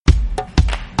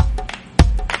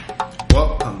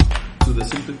to the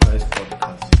Simply Christ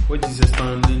podcast, where Jesus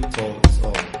standing tall is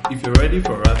all. If you're ready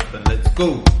for us, then let's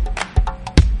go.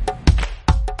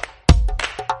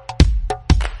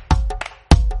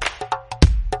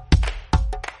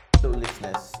 Hello,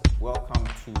 listeners. Welcome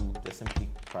to the Simply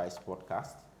Christ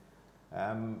podcast.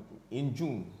 In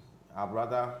June, our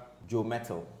brother Joe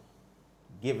Mettle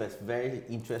gave us very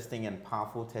interesting and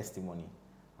powerful testimony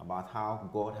about how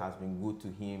God has been good to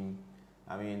him.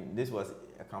 I mean, this was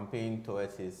a campaign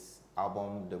towards his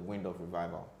album, The Wind of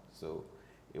Revival. So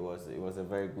it was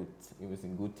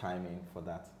in good timing for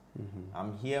that. Mm-hmm.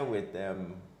 I'm here with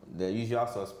the usual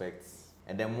suspects,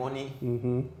 and then Moni.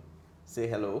 Mm-hmm. Say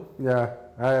hello. Yeah.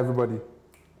 Hi, everybody.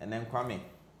 And then Kwame.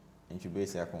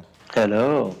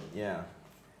 Hello. Yeah.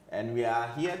 And we are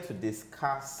here to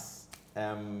discuss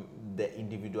the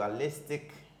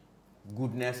individualistic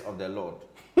goodness of the Lord.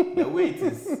 The way it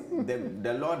is,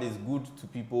 the Lord is good to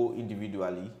people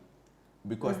individually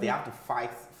because they have to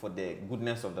fight for the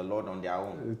goodness of the Lord on their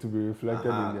own. To be reflected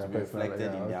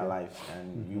in their lives.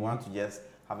 And we want to just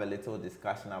have a little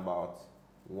discussion about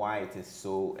why it is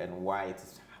so and why it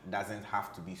doesn't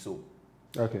have to be so.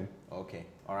 Okay.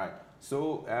 All right.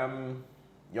 So,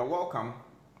 you're welcome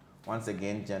once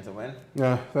again, gentlemen.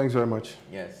 Yeah, thanks very much.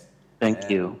 Yes.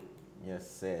 Thank you. Yes,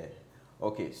 sir.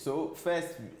 Okay, so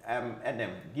first,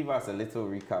 Adam, give us a little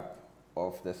recap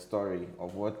of the story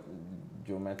of what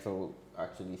Joe Mettle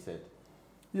actually said.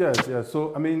 Yes.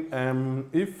 So, I mean,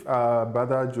 if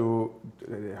Brother Joe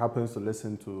happens to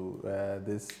listen to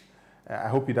this, I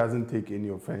hope he doesn't take any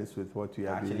offense with what we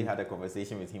have. I actually had a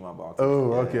conversation with him about it.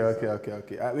 Oh, yeah,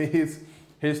 okay. I mean,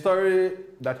 his story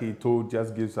that he told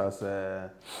just gives us a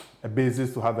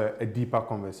basis to have a deeper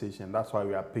conversation. That's why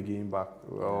we are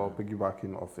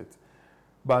piggybacking off it.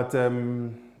 But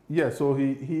so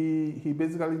he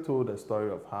basically told a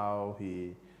story of how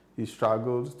he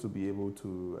struggled to be able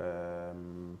to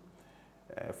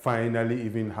finally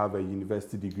even have a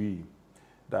university degree.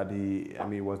 That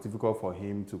it was difficult for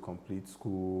him to complete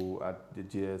school at the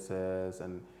GSS,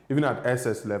 and even at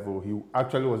SS level, he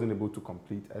actually wasn't able to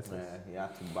complete SS. He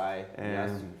had to buy, he had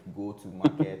to go to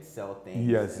market, sell things.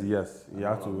 Yes. He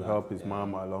had to help his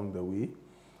mom along the way.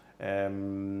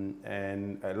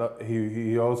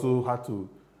 He also had to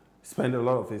spend a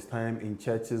lot of his time in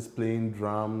churches playing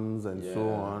drums and so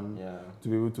on to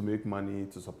be able to make money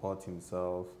to support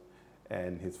himself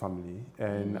and his family.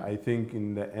 And I think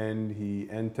in the end he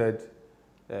entered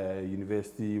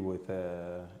university with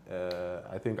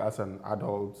I think as an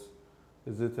adult,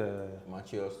 is it a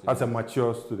mature student? As a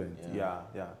mature student, yeah.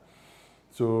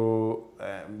 So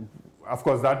of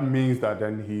course that means that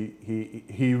then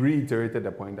he reiterated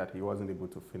the point that he wasn't able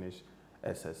to finish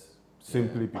SS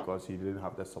simply because he didn't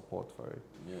have the support for it.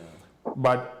 Yeah.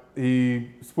 But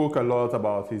he spoke a lot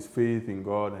about his faith in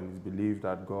God and his belief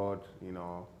that God,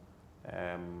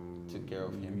 took care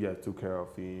of him. Yeah, took care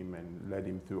of him and led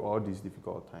him through all these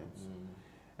difficult times.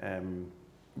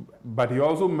 But he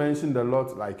also mentioned a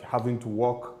lot like having to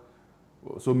walk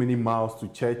so many miles to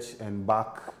church and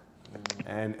back.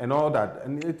 And all that,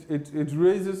 and it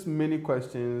raises many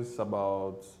questions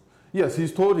about. Yes,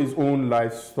 he's told his own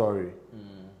life story,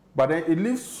 but then it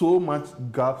leaves so much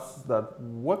gaps. That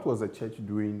what was the church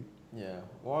doing? Yeah,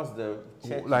 what was the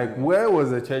church doing? Where was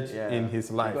the church in his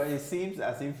life? Because it seems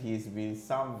as if he's been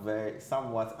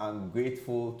somewhat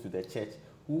ungrateful to the church,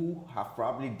 who have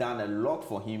probably done a lot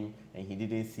for him and he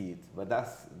didn't see it. But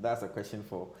that's a question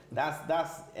for that's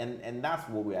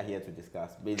what we are here to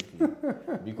discuss basically,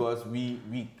 because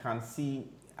we can see.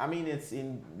 I mean, it's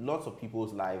in lots of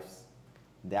people's lives.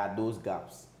 There are those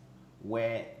gaps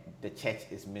where the church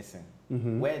is missing.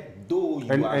 Where though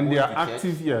you are and they are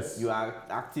active, church, yes, you are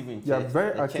active in church. You are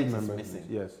very the active church members, is missing,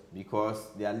 yes,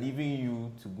 because they are leaving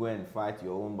you to go and fight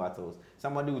your own battles.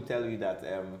 Somebody will tell you that.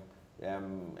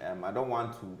 I don't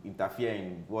want to interfere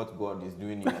in what God is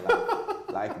doing in your life.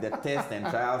 Like the tests and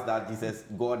trials that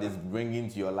God is bringing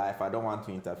to your life, I don't want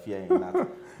to interfere in that.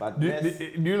 But do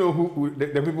you know who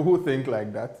the people who think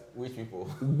like that? Which people?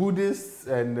 Buddhists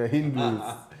and Hindus.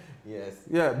 Yes.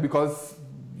 Yeah, because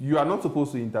you are not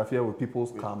supposed to interfere with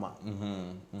people's karma.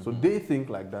 So they think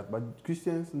like that, but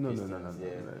Christians, no.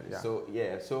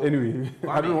 Yeah. So anyway,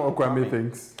 I don't know what Kwame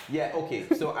thinks. Yeah, okay.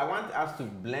 So I want us to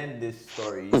blend this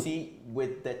story. You see,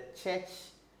 with the church,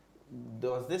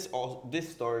 there was this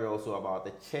story also about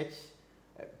the church,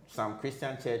 some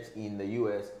Christian church in the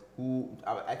US who,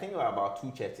 I think there were about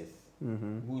 2 churches,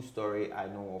 whose story I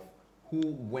know of, who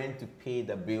went to pay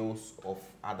the bills of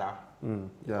other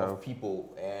of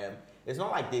people. It's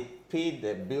not like they paid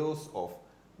the bills of,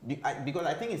 because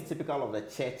I think it's typical of the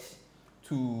church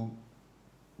to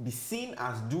be seen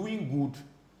as doing good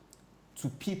to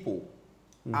people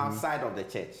outside of the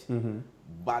church,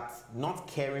 but not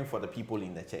caring for the people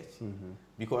in the church.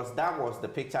 Because that was the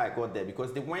picture I got there.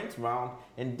 Because they went around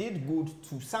and did good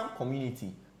to some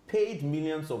community, paid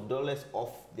millions of dollars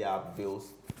off their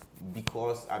bills,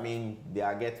 because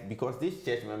because these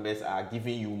church members are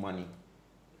giving you money.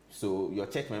 So your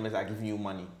church members are giving you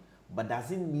money, but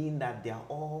does it mean that they are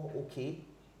all okay?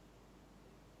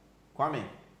 Kwame,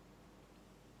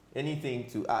 anything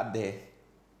to add there?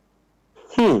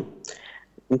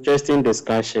 Interesting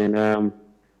discussion.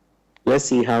 Let's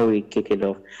see how we kick it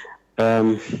off.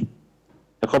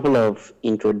 A couple of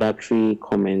introductory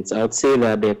comments. I would say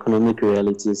that the economic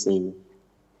realities in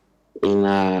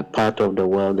a part of the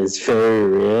world is very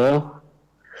real.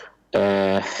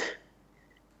 And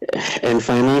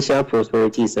financial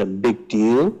prosperity is a big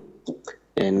deal.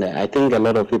 And I think a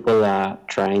lot of people are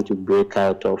trying to break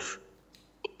out of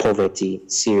poverty.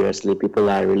 Seriously, people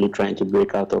are really trying to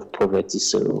break out of poverty.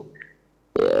 So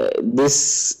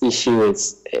this issue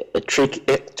is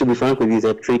to be frank with you, it's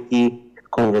a tricky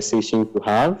conversation to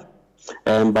have,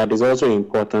 but it's also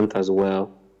important as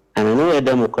well. And I know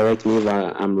Adam will correct me if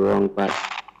I'm wrong, but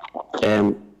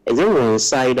is it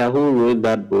one-sider who wrote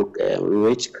that book,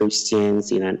 Rich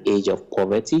Christians in an Age of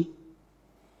Poverty?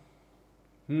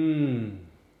 There's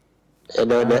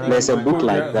a book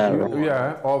like that, right?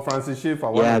 Yeah, or Francis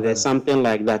Schaeffer. Yeah, there's something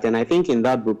like that. And I think in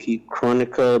that book, he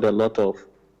chronicled a lot of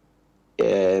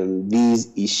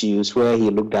these issues where he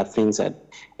looked at things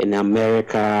in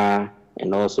America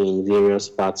and also in various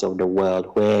parts of the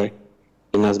world where,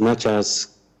 in as much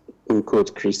as, in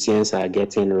quote, Christians are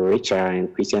getting richer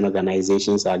and Christian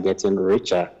organizations are getting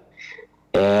richer,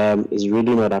 it's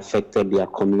really not affected their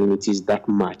communities that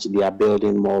much. They are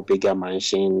building more bigger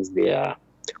mansions, they are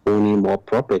owning more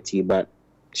property, but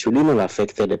it's really not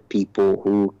affected the people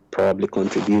who probably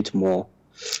contribute more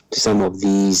to some of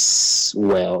these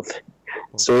wealth.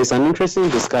 So it's an interesting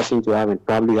discussion to have, and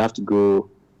probably have to go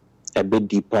a bit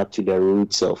deeper to the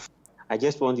roots of. I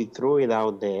just want to throw it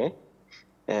out there,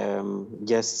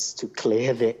 just to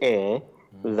clear the air,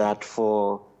 that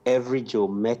for every Joe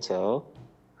Mettle,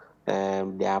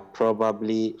 there are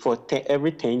probably,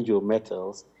 every 10 Joe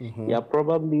Mettles, there are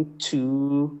probably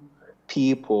 2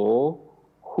 people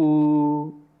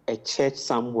who a church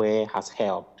somewhere has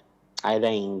helped, either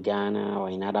in Ghana or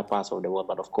in other parts of the world.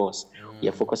 But of course,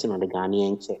 you're focusing on the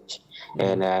Ghanaian church.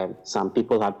 And some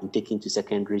people have been taken to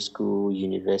secondary school,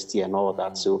 university, and all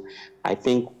that. So I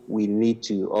think we need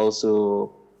to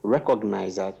also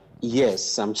recognize that, yes,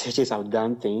 some churches have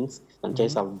done things, some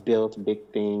churches have built big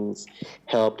things,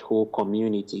 helped whole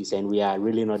communities, and we are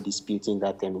really not disputing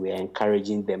that, and we are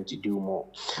encouraging them to do more.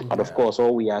 But of course,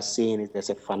 all we are saying is there's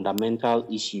a fundamental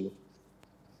issue,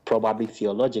 probably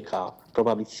theological,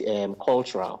 probably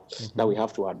cultural, that we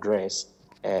have to address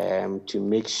to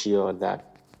make sure that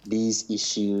these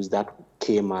issues that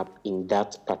came up in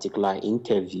that particular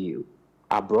interview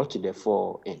are brought to the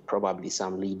fore, and probably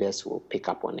some leaders will pick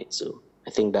up on it. So I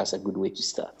think that's a good way to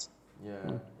start.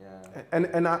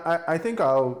 And I think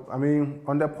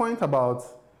on the point about,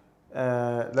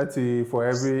 let's say for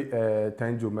every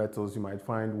 10 Joe Mettles, you might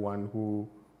find one who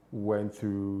went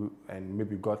through and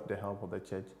maybe got the help of the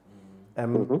church.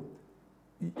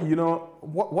 You know,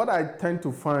 what I tend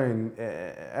to find,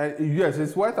 yes,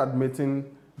 it's worth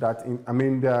admitting that,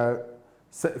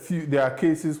 there are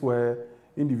cases where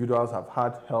individuals have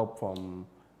had help from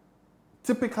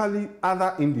typically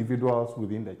other individuals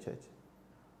within the church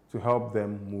to help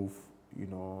them move, you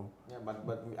know. Yeah,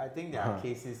 but I think there are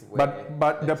cases where...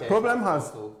 But the problem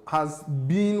has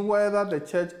been whether the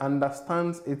church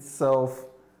understands itself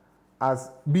as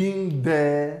being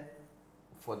there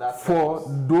for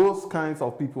those kinds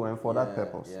of people and for that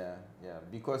purpose. Yeah.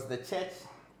 Because the church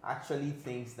actually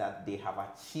thinks that they have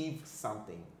achieved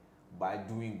something by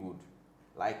doing good.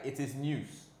 Like, it is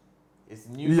news. It's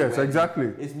news. Yes, exactly.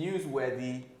 It's news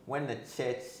worthy when the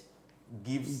church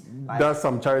gives... does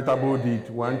some charitable deed,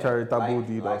 charitable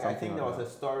deed or something. I think there was a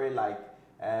story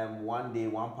one day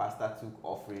one pastor took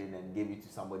offering and gave it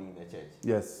to somebody in the church.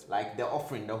 Yes. Like the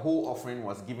whole offering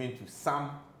was given to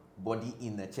somebody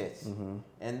in the church.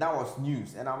 And that was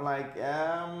news. And I'm like,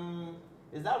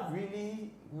 is that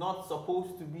really not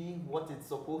supposed to be what it's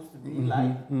supposed to be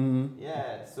like?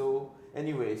 Yeah, so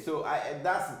anyway, so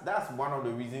that's one of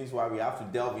the reasons why we have to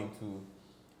delve into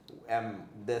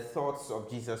the thoughts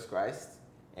of Jesus Christ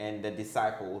and the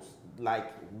disciples.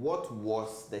 Like, what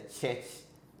was the church?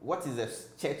 What is the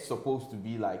church supposed to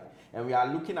be like? And we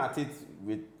are looking at it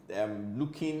with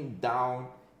looking down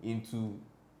into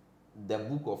the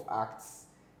book of Acts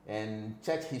and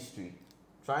church history,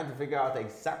 trying to figure out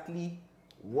exactly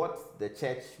what the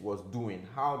church was doing,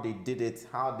 how they did it,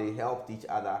 how they helped each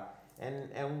other,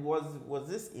 and was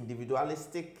this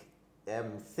individualistic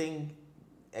thing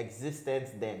existed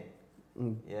then?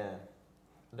 Yeah.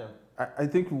 I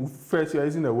think first you're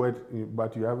using a word,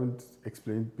 but you haven't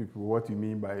explained people what you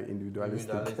mean by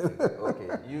individualistic. Okay,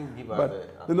 you give us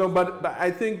but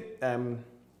I think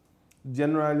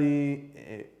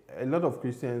generally a lot of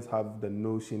Christians have the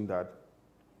notion that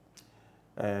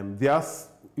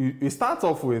it starts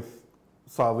off with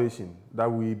salvation, that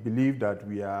we believe that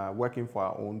we are working for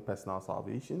our own personal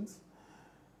salvations.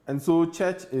 And so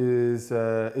church is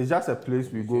just a place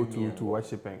we go to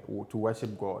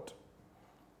worship God.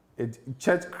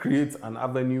 Church creates an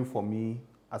avenue for me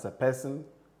as a person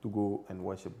to go and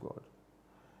worship God.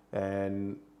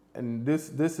 And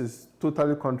this is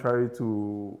totally contrary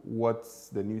to what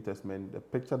the New Testament, the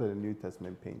picture that the New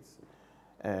Testament paints.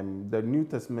 The New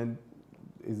Testament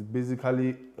is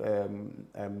basically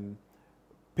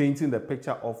painting the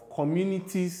picture of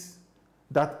communities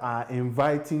that are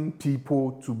inviting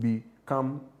people to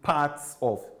become parts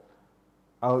of.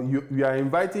 We are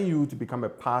inviting you to become a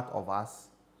part of us,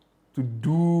 to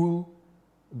do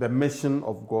the mission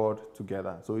of God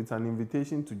together. So it's an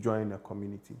invitation to join a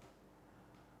community.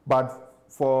 But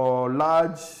for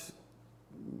large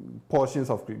portions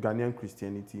of Ghanaian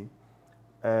Christianity,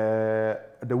 the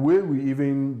way we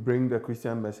even bring the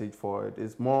Christian message forward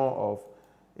is more of,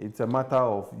 it's a matter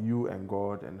of you and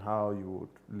God and how you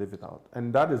would live it out.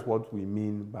 And that is what we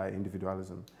mean by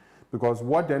individualism. Because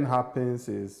what then happens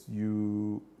is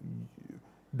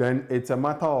then it's a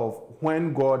matter of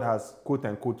when God has, quote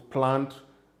unquote, planned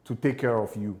to take care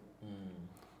of you.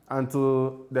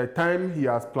 Until the time he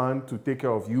has planned to take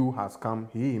care of you has come,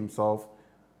 he himself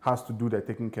has to do the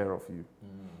taking care of you.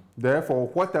 Therefore,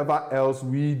 whatever else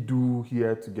we do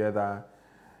here together,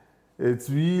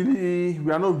 we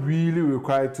are not really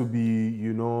required to be,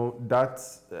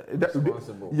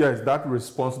 responsible. Yes, that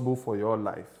responsible for your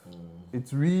life.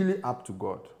 It's really up to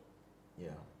God. Yeah.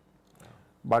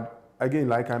 But again,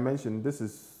 like I mentioned, this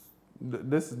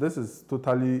is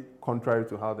totally contrary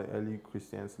to how the early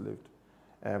Christians lived.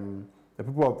 The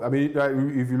people,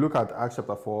 if you look at Acts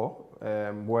chapter 4,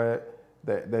 where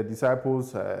the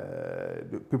disciples,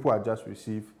 the people had just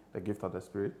received the gift of the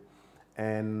Spirit,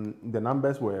 and the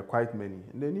numbers were quite many,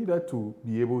 and they needed to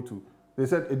be able to. They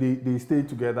said they stayed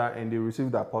together and they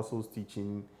received the apostles'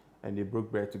 teaching, and they broke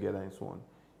bread together and so on.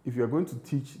 If you are going to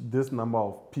teach this number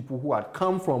of people who had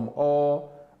come from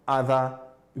all other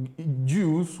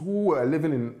Jews who were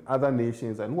living in other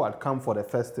nations and who had come for the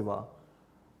festival,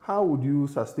 how would you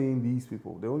sustain these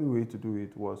people? The only way to do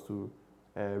it was to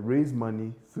raise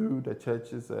money through the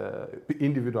churches,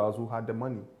 individuals who had the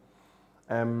money.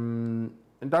 And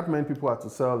that meant people had to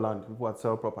sell land, people had to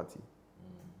sell property.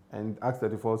 And Acts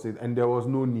 34 said, and there was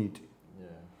no need. Yeah.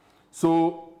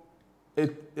 So,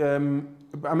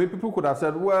 people could have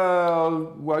said,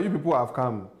 well, you people have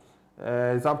come.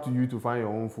 It's up to you to find your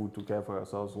own food to care for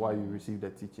yourselves while you receive the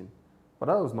teaching. But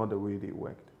that was not the way they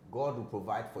worked. God will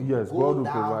provide for you. Yes, God will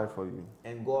provide for you.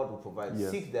 And God will provide.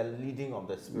 Yes. Seek the leading of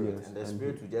the Spirit, and the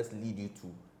Spirit will just lead you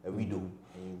to a widow.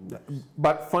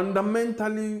 But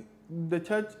fundamentally, the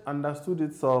church understood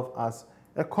itself as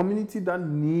a community that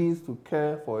needs to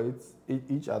care for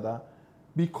each other,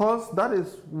 because that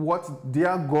is what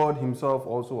their God himself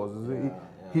also was.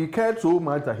 He cared so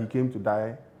much that he came to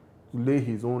die, to lay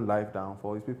his own life down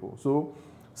for his people. So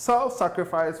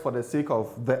self-sacrifice for the sake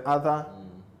of the other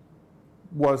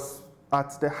was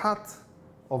at the heart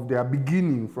of their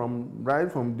beginning, from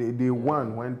day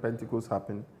one when Pentecost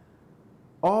happened,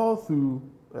 all through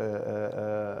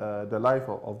the life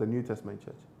of the New Testament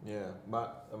church. Yeah,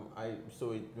 but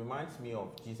so it reminds me of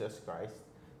Jesus Christ,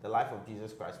 the life of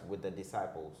Jesus Christ with the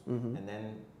disciples, and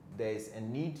then there's a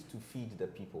need to feed the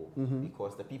people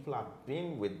because the people have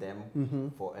been with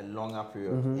them for a longer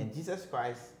period, and Jesus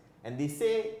Christ, and they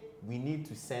say we need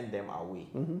to send them away.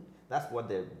 That's what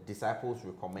the disciples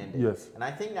recommended. Yes. And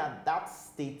I think that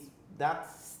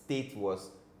state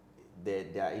was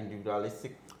their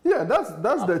individualistic. Yeah, that's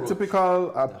approach. The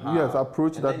typical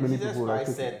approach and that many Jesus people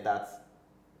Christ are taking. said that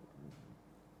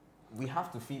we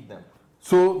have to feed them.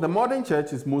 So the modern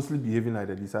church is mostly behaving like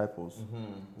the disciples.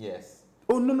 Yes.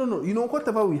 Oh no!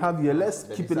 Whatever we have here, let's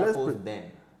the keep it.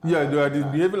 Then. Yeah, they are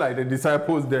behaving like the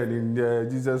disciples then in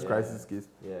Jesus Christ's case.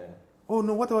 Yeah. Oh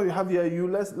no! Whatever we have here,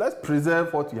 let's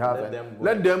preserve what we have.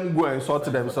 Let them go and sort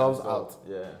themselves out.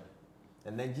 Yeah.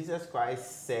 And then Jesus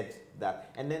Christ said that.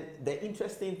 And then the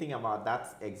interesting thing about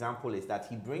that example is that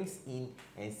he brings in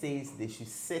and says they should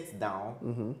sit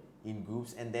down in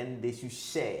groups and then they should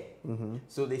share.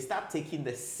 So they start taking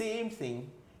the same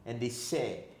thing and they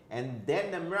share. and then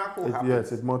the miracle happens.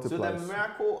 Yes, it multiplies. So the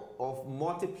miracle of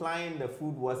multiplying the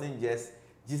food wasn't just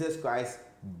Jesus Christ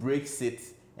breaks it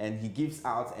and he gives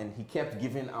out and he kept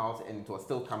giving out and it was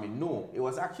still coming. No, it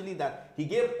was actually that he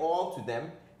gave all to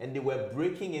them and they were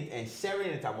breaking it and sharing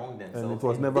it among themselves. And it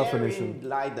was never finishing. Therein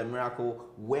lied the miracle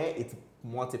where it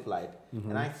multiplied.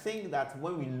 And I think that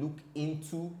when we look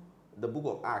into the book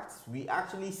of Acts, we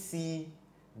actually see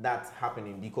that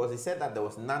happening, because it said that there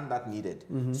was none that needed.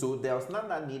 So there was none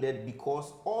that needed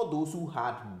because all those who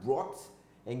had brought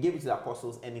and gave it to the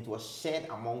apostles and it was shared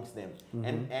amongst them.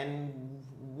 And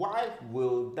why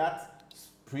will that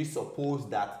presuppose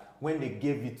that when they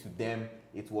gave it to them,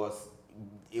 it was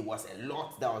a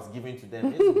lot that was given to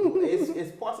them?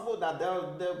 It's possible that there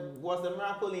was a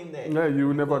miracle in there. Yeah, you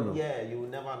will never know. Yeah, you will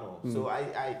never know. So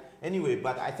anyway,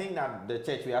 but I think that the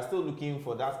church, we are still looking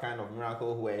for that kind of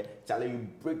miracle where, Charlie, you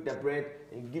break the bread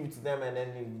and give it to them, and then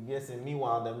and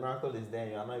meanwhile the miracle is there.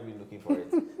 You are not even looking for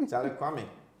it. Charlie, Kwame.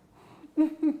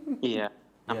 Yeah,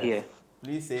 I'm here.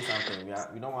 Please say something.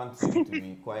 We don't want you to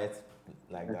be quiet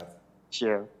like that.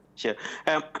 Sure.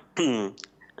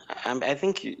 I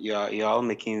think you're all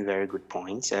making very good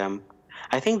points.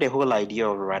 I think the whole idea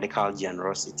of radical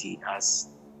generosity, as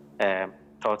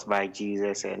taught by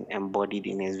Jesus and embodied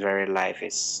in his very life,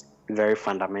 is very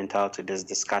fundamental to this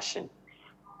discussion.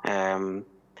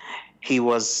 He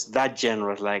was that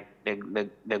generous, like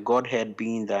the Godhead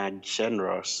being that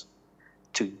generous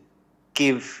to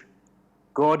give.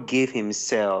 God gave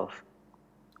himself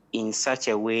in such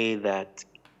a way that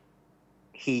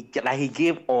he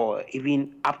gave all,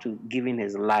 even up to giving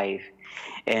his life.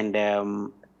 And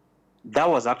that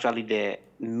was actually the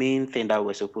main thing that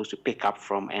we're supposed to pick up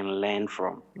from and learn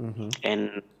from.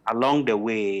 And along the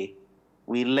way,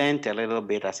 we learned a little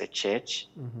bit as a church,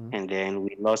 and then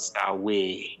we lost our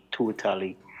way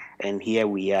totally. And here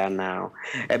we are now.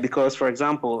 Because, for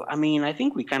example, I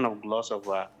think we kind of gloss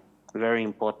over very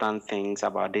important things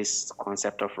about this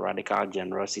concept of radical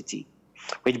generosity,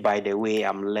 which, by the way,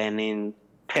 I'm learning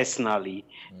personally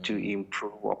to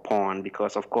improve upon,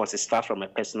 because of course it starts from a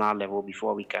personal level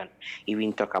before we can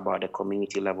even talk about the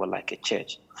community level like a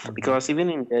church. Because even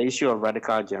in the issue of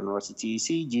radical generosity, you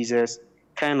see Jesus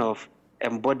kind of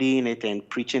embodying it and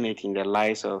preaching it in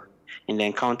the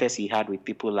encounters he had with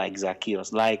people like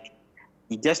Zacchaeus. Like,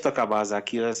 you just talk about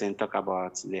Zacchaeus and talk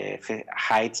about the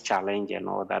height challenge and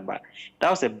all that, but that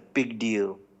was a big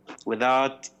deal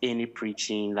without any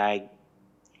preaching. Like,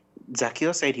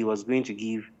 Zacchaeus said he was going to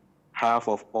give half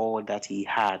of all that he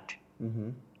had,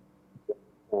 and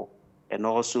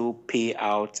also pay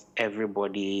out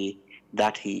everybody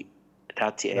that he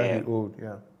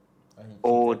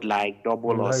owed, like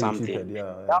double or something.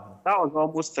 That was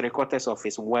almost 3/4 of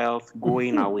his wealth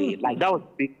going away. Like, that was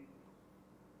big,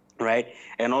 right?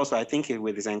 And also, I think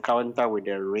with his encounter with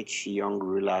the rich young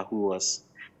ruler who was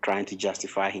trying to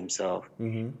justify himself,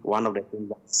 one of the things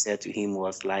that he said to him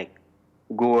was like,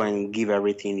 go and give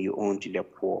everything you own to the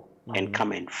poor and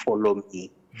come and follow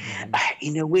me.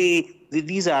 In a way,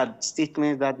 these are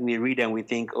statements that we read and we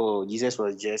think, oh, Jesus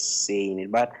was just saying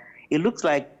it. But it looks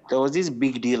like there was this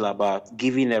big deal about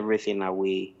giving everything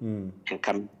away and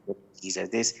coming to Jesus.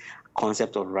 This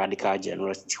concept of radical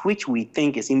generosity, which we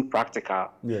think is impractical.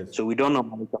 So we don't know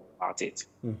much about it,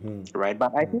 right?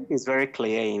 But I think it's very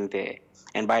clear in there.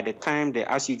 And by the time,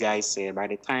 as you guys said, by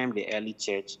the time the early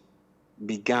church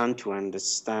began to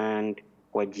understand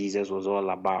what Jesus was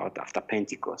all about after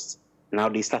Pentecost, now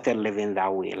they started living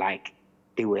that way. Like,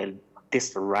 they were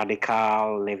this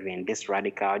radical living, this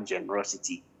radical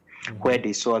generosity, where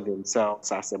they saw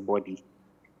themselves as a body.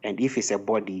 And if it's a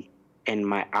body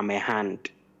and I'm a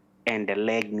hand and the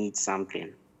leg needs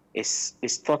something, it's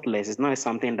thoughtless. It's not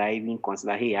something that I even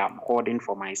consider, hey, I'm hoarding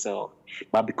for myself.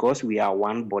 But because we are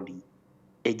one body,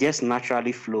 it just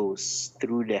naturally flows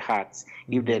through the heart.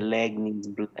 If the leg needs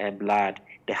blood,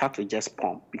 the heart will just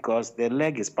pump, because the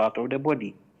leg is part of the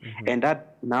body. And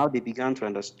that now they began to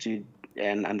understand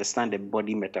the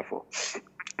body metaphor.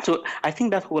 So I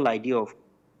think that whole idea of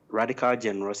radical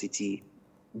generosity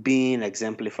being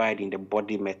exemplified in the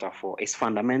body metaphor is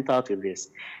fundamental to this.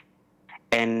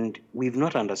 And we've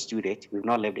not understood it. We've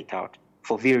not lived it out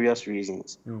for various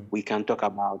reasons. We can talk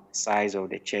about the size of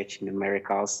the church,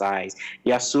 numerical size.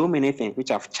 There are so many things which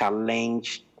have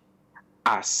challenged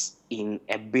us in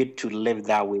a bid to live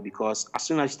that way, because as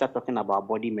soon as you start talking about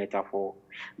body metaphor,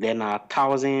 then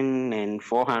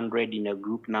 1,400 in a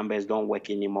group numbers don't work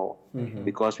anymore,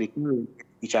 because we can relate to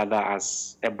each other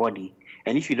as a body.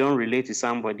 And if you don't relate to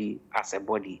somebody as a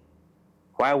body,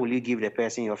 why will you give the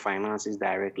person your finances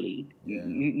directly?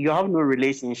 You have no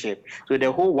relationship. So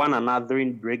the whole one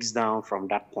anothering breaks down from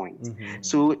that point.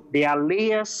 So there are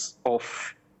layers of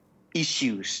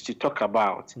issues to talk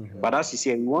about. But as you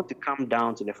say, we want to come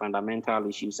down to the fundamental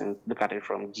issues and look at it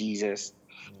from Jesus,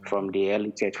 from the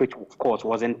early church, which of course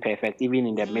wasn't perfect. Even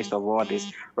in the midst of all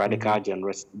this radical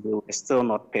generosity, they were still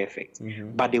not perfect.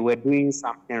 But they were doing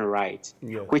something right,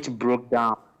 which broke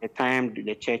down. The time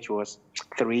the church was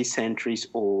 3 centuries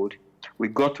old, we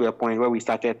got to a point where we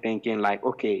started thinking like,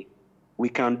 okay, we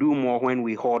can do more when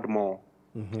we hoard more.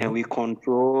 And we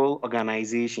control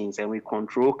organizations and we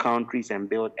control countries and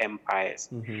build empires.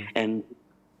 And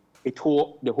the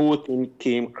whole thing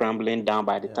came crumbling down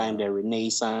by the time the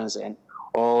Renaissance and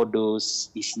all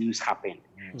those issues happened.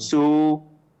 So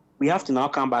we have to now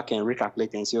come back and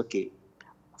recalculate and say, okay,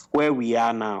 where we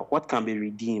are now, what can be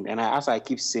redeemed? And as I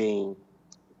keep saying,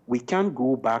 we can't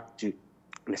go back to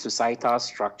the societal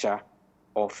structure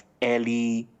of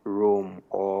early Rome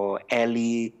or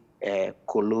early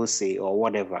Colossae or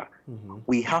whatever.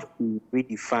 We have to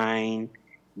redefine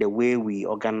the way we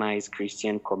organize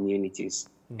Christian communities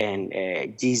and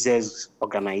Jesus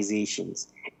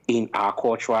organizations in our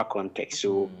cultural context.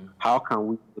 So how can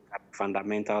we look at the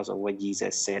fundamentals of what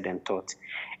Jesus said and taught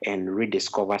and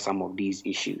rediscover some of these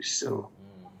issues? So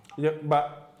yeah,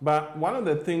 but one of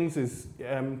the things is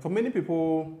for many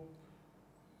people,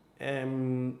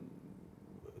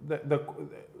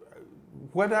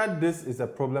 whether this is a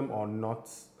problem or not,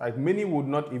 like many would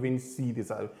not even see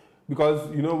this because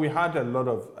we had a lot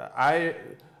of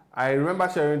I remember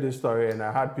sharing this story and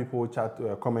I had people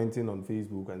commenting on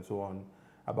Facebook and so on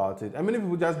about it, and many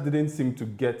people just didn't seem to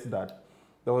get that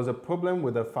there was a problem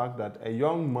with the fact that a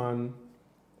young man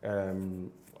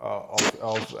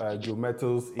of Joe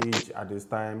Mettle's age at this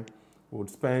time would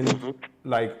spend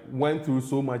went through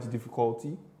so much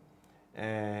difficulty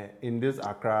in this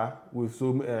Accra with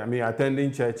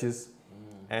attending churches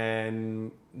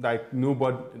and like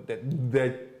nobody,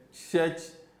 the church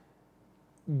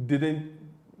didn't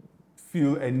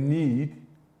feel a need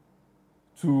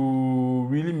to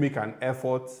really make an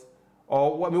effort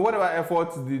or whatever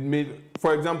efforts they made.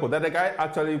 For example, that the guy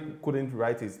actually couldn't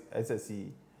write his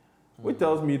SSC, which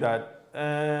tells me that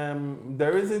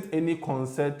there isn't any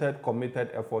concerted,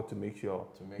 committed effort to make sure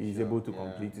he's able to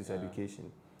complete his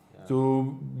education. Yeah.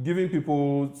 So giving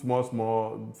people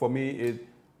small, for me,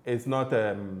 it's not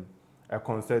a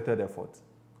concerted effort,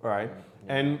 all right?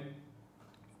 Yeah. And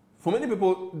for many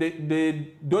people,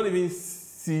 they don't even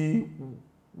see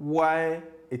why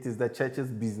it is the church's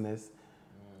business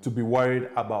to be worried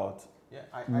about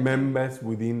members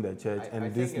within the church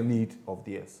and this need of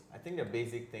theirs. I think the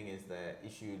basic thing is the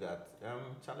issue that,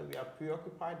 Charlie, we are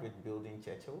preoccupied with building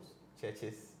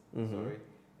churches.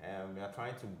 We are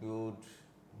trying to build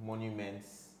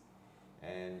monuments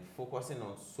and focusing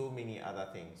on so many other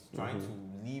things, trying to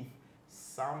leave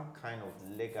some kind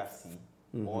of legacy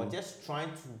or just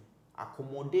trying to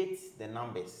accommodate the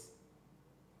numbers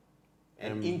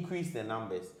and increase the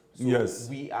numbers. So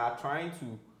we are trying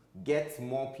to get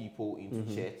more people into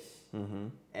church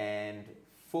and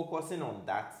focusing on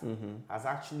that has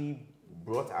actually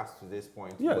brought us to this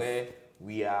point where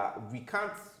we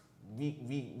can't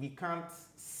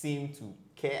seem to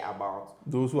care about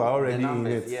those who are already in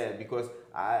it. Yeah, because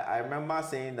I remember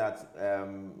saying that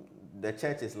the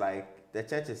church is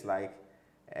like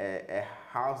a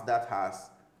house that has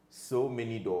so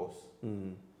many doors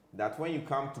that when you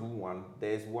come through one,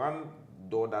 there's one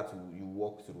door that you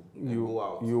walk through and go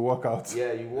out. You walk out.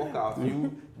 Yeah, you walk out.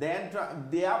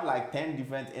 They have like 10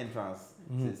 different entrances.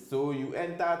 So you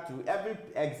enter through, every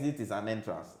exit is an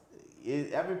entrance.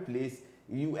 Every place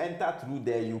you enter through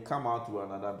there, you come out through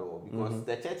another door because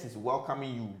the church is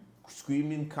welcoming you,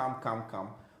 screaming, come.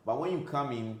 But when you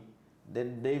come in,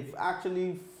 then they've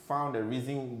actually found a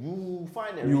reason. You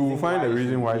find a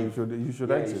reason why you should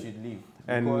exit. You should leave.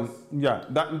 And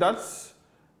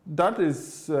that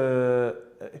is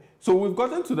so we've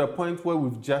gotten to the point where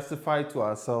we've justified to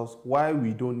ourselves why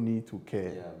we don't need to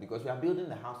care. Yeah, because we are building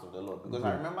the house of the Lord. Because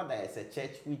I remember there is a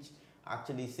church which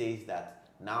actually says that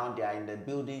now they are in the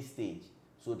building stage.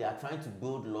 So they are trying to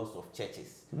build lots of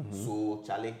churches. So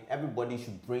Charlie, everybody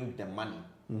should bring the money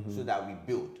so that we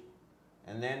build.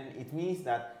 And then it means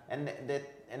that, and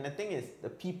the thing is, the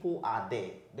people are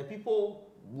there. The people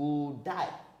will die.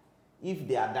 If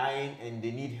they are dying and they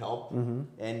need help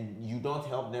and you don't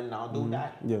help them now, they'll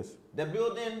die. Yes. The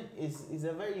building is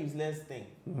a very useless thing.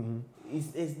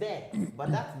 It's there.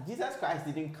 But that Jesus Christ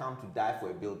didn't come to die for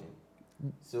a building.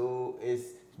 So it's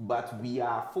but we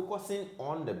are focusing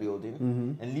on the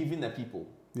building and leaving the people.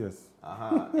 Yes.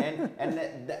 And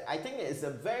I think it's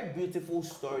a very beautiful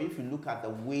story if you look at the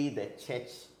way the church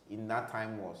in that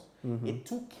time was. It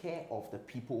took care of the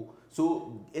people.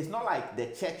 So it's not like the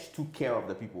church took care of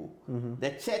the people.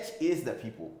 The church is the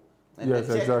people. And yes,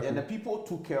 the church, exactly. And the people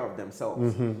took care of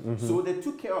themselves. So they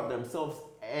took care of themselves.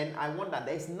 And I wonder,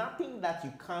 there's nothing that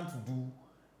you can't do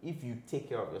if you take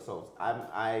care of yourselves.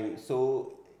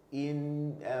 So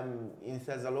in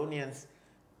Thessalonians,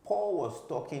 Paul was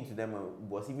talking to them,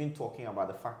 was even talking about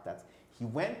the fact that he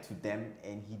went to them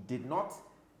and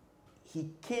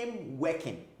he came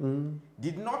working,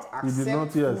 did not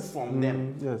accept food from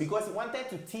them, because he wanted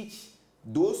to teach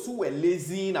those who were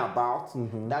lazying about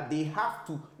that they have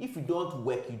to, if you don't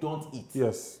work, you don't eat.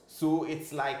 Yes. So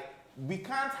it's like, we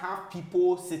can't have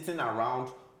people sitting around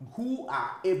who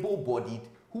are able-bodied,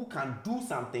 who can do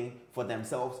something for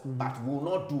themselves, but will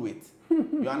not do it.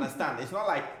 You understand? It's not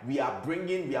like we are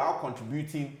all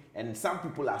contributing, and some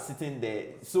people are sitting there.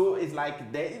 So it's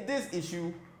like this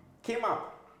issue came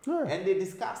up, and they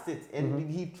discussed it, and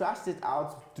he trashed it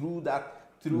out through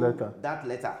that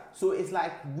letter. So it's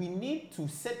like we need to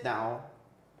sit down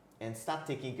and start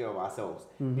taking care of ourselves,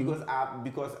 because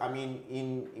I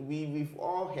mean, we've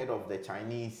all heard of the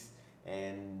Chinese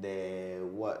and the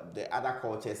other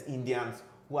cultures, Indians,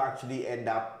 who actually end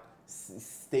up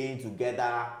staying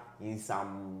together in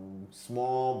some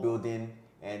small building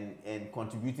and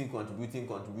contributing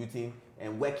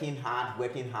and working hard.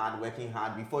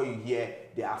 Before you hear,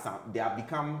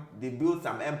 they built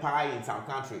some empire in some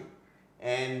country.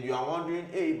 And you are wondering,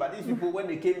 hey, but these people, when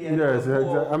they came here, yes,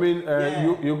 exactly. I mean,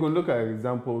 you can look at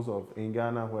examples of in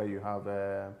Ghana where you have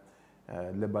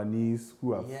Lebanese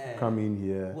who have come in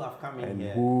here,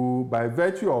 who, by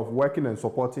virtue of working and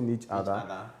supporting each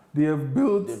other, they have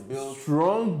built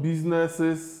strong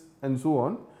businesses and so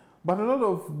on. But a lot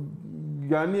of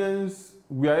Ghanaians,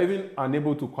 we are even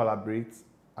unable to collaborate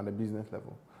at the business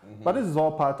level. But this is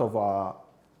all part of our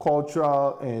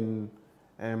cultural and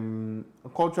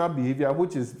cultural behavior,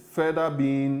 which is further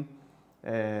being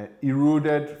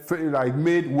eroded, like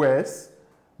made worse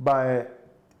by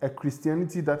a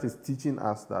Christianity that is teaching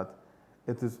us that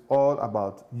it is all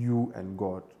about you and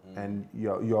God and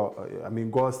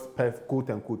God's quote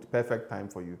unquote perfect time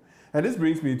for you. And this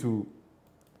brings me to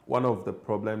one of the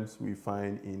problems we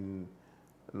find in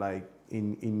our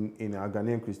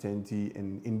Ghanaian Christianity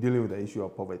in dealing with the issue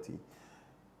of poverty.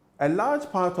 A large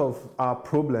part of our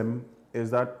problem is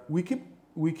that we have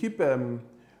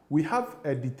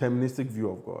a deterministic view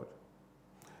of God.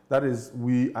 That is,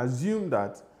 we assume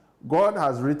that God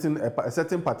has written a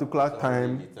certain particular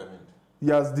time. He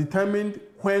has determined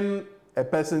when a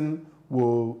person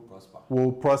will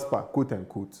prosper, quote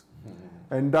unquote.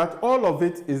 And that all of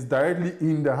it is directly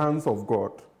in the hands of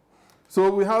God.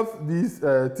 So we have these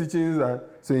teachings that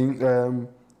saying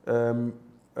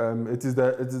it is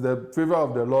the favor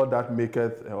of the Lord that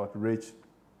maketh rich.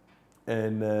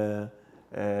 And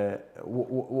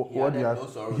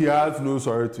he has no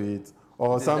sorrow to it.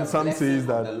 Or some says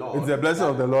that it's the blessing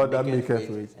of the Lord that maketh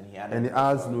rich, and he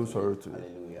has no sorrow to it.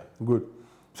 Hallelujah. Good.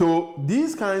 So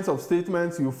these kinds of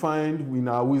statements you find in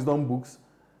our wisdom books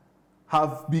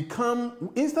have become,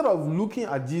 instead of looking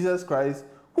at Jesus Christ,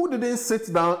 who didn't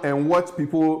sit down and watch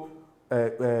people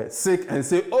sick and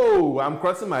say, oh, I'm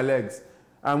crossing my legs,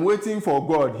 I'm waiting for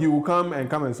God, he will come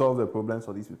and solve the problems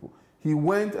for these people. He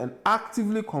went and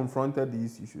actively confronted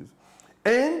these issues.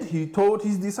 And he told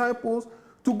his disciples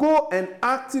to go and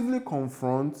actively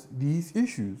confront these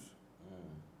issues.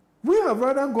 We have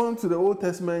rather gone to the Old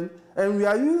Testament and we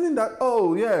are using that,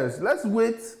 oh yes, let's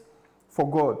wait for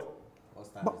God. God's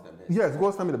time is the best. Yes,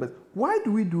 God's time is the best. Why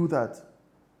do we do that?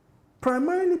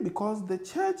 Primarily because the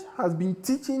church has been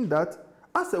teaching that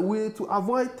as a way to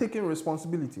avoid taking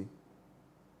responsibility.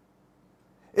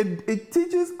 It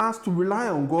teaches us to rely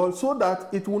on God so that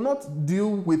it will not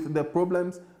deal with the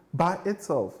problems by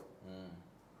itself.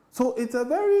 So it's a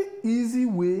very easy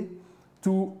way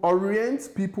to orient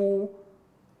people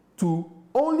to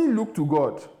only look to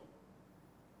God.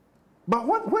 But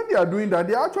when they are doing that,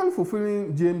 they are actually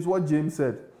fulfilling what James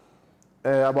said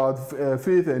about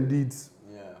faith and deeds.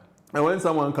 Yeah. And when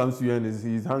someone comes to you and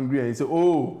he's hungry and he says,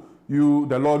 oh,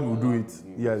 the Lord will do it.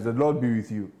 Yes, the Lord be with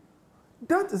you.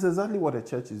 That is exactly what the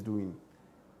church is doing.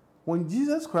 When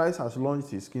Jesus Christ has launched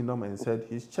his kingdom and said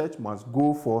his church must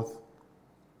go forth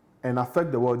and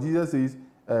affect the world, Jesus says,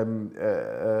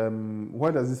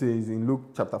 what does he say in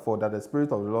Luke chapter 4? That the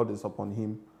Spirit of the Lord is upon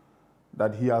him,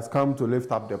 that he has come to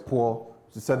lift up the poor,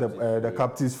 to set the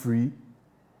captives free.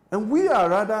 And we are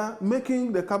rather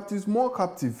making the captives more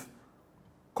captive,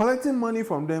 collecting money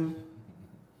from them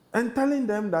and telling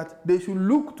them that they should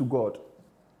look to God.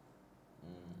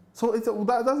 So that's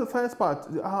the first part.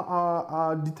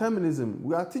 Our determinism.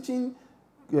 We are teaching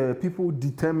people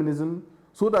determinism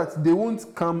so that they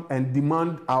won't come and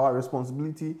demand our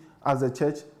responsibility as a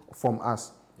church from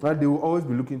us. Right? They will always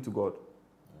be looking to God.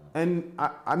 And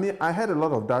I heard a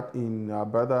lot of that in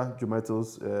Brother Joe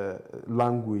Mettle's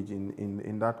language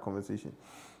in that conversation.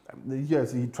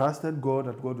 Yes, he trusted God,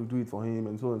 that God would do it for him,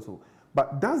 and so and so.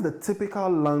 But that's the typical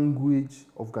language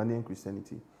of Ghanaian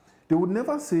Christianity. They would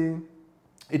never say,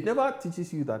 it never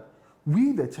teaches you that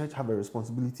we, the church, have a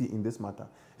responsibility in this matter.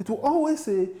 It will always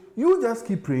say, you just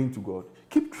keep praying to God,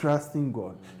 keep trusting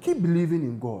God, keep believing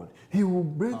in God. He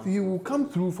will come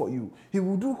through for you. He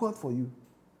will do what for you.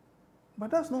 But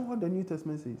that's not what the New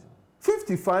Testament says.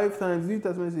 55 times the New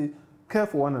Testament says, care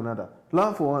for one another,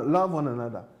 love one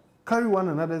another, carry one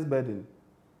another's burden.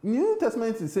 The New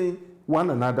Testament is saying one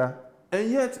another,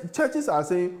 and yet churches are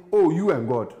saying, oh, you and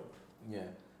God. Yeah.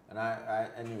 And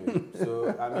anyway,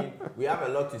 so I mean, we have a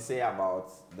lot to say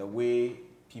about the way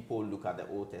people look at the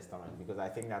Old Testament, because I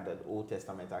think that the Old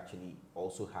Testament actually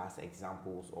also has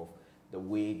examples of the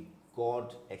way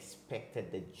God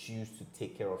expected the Jews to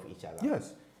take care of each other.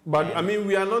 Yes. But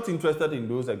we are not interested in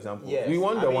those examples. Yes, we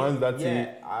want the ones that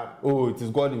say, oh, it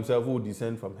is God himself who will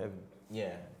descend from heaven.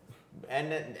 Yeah.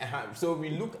 And then, so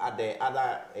we look at the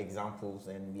other examples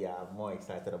and we are more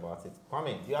excited about it.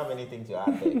 Kwame, do you have anything to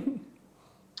add there?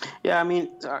 Yeah,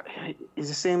 it's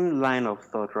the same line of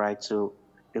thought, right? So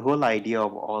the whole idea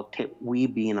of we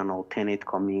being an alternate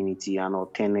community, an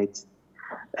alternate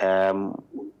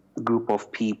group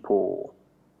of people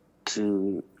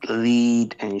to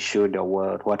lead and show the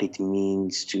world what it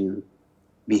means to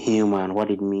be human, what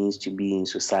it means to be in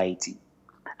society.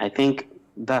 I think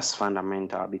that's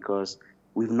fundamental because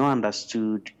we've not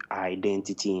understood our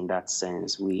identity in that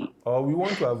sense. We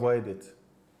want to avoid it.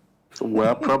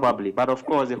 Well, probably. But of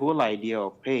course, the whole idea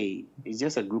of, hey, it's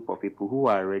just a group of people who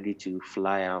are ready to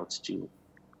fly out to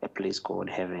a place called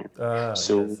heaven.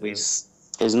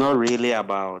 It's not really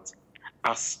about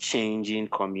us changing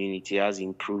community, us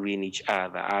improving each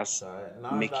other, us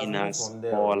making us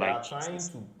more like Jesus. We are trying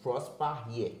to prosper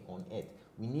here on earth.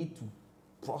 We need to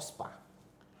prosper.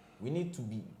 We need to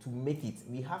make it.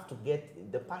 We have to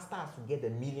the pastor has to get the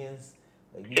millions.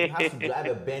 You have to drive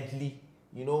a Bentley.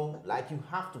 You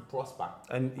have to prosper.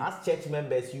 And as church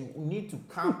members, you need to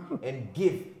come and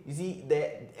give. You see,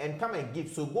 and come and give.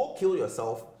 So go kill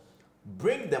yourself,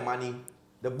 bring the money,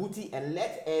 the booty, and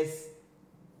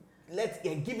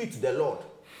give it to the Lord.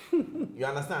 You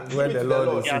understand? When the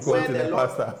Lord is equal to the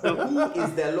pastor. So who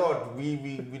is the Lord?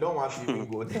 We don't want to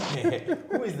even go there.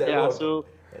 Who is the Lord?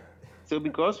 So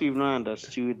because we've not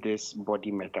understood this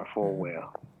body metaphor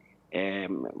well,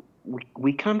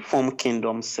 we can't form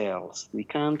kingdom cells. We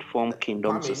can't form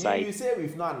kingdom society. You say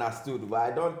we've not understood, but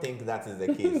I don't think that is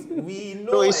the case. We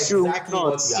know exactly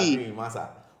what we are doing, Master.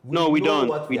 We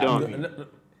don't.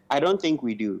 I don't think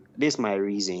we do. This is my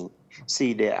reason.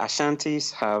 See, the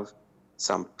Ashantis have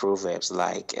some proverbs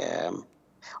like,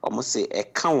 almost say, a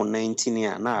cow 19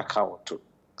 years, not a cow to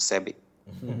sebi.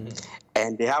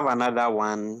 And they have another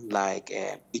one like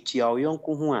like the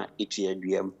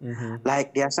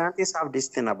Ashantis have this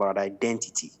thing about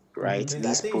identity, right? Mm-hmm.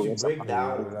 I think you break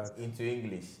down into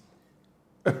English.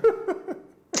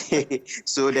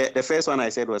 So the first one I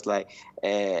said was like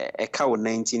a cow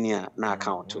 19 years na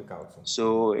account.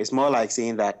 So it's more like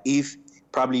saying that if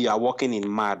probably you are walking in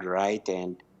mud, right,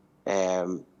 and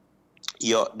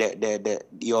your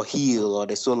heel or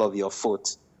the sole of your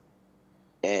foot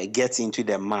gets into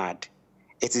the mud,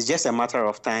 it is just a matter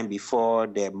of time before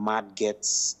the mud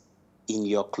gets in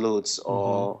your clothes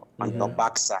or on your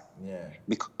backside,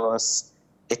 because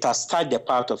it has touched the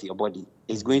part of your body.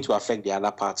 It's going to affect the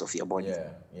other parts of your body.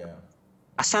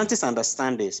 Ashantis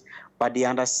understand this, but they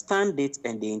understand it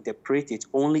and they interpret it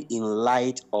only in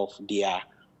light of their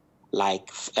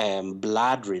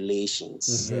blood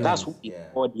relations. That's what they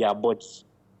call their body,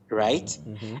 right?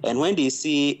 And when they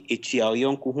say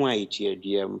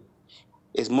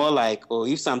it's more like,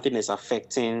 if something is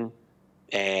affecting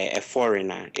a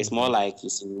foreigner, it's more like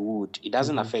it's in wood. It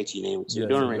doesn't affect you, so you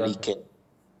don't really care.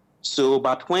 So,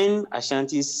 but when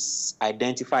Ashantis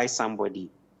identify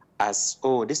somebody as,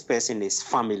 this person is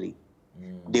family,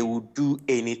 they will do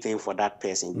anything for that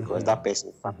person because that person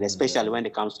is family, especially when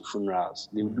it comes to funerals.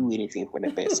 They will do anything for the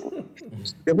person.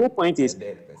 The whole point is,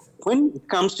 when it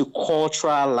comes to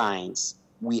cultural lines,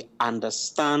 we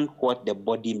understand what the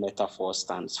body metaphor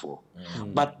stands for.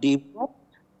 But the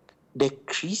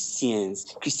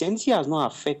Christianity has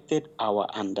not affected our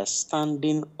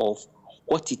understanding of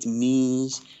what it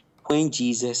means when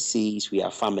Jesus says we are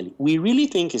family, we really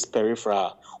think it's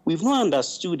peripheral. We've not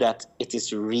understood that it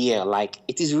is real. Like,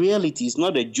 it is reality. It's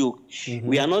not a joke.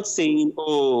 We are not saying,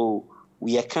 oh,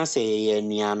 we can't say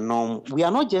we are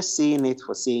not just saying it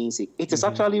for saying it. It is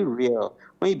actually real.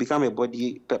 When you become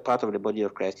part of the body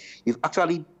of Christ, you've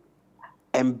actually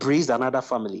embraced another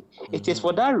family. It is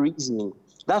for that reason.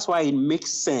 That's why it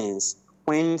makes sense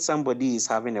when somebody is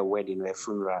having a wedding or a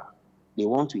funeral, they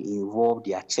want to involve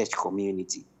their church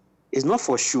community. It's not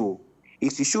for show.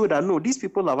 It's to show that, no, these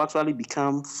people have actually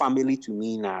become family to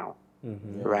me now.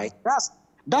 Right?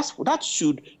 That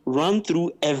should run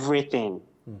through everything.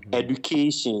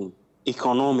 Education,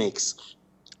 economics.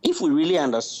 If we really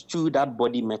understood that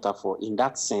body metaphor in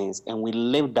that sense and we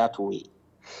live that way,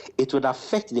 it would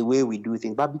affect the way we do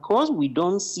things. But because we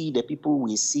don't see the people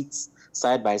we sit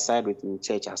side by side with in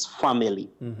church as family,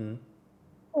 we don't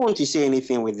want to say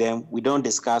anything with them. We don't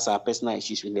discuss our personal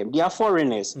issues with them. They are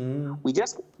foreigners. We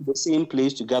just go to the same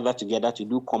place to gather together to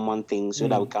do common things so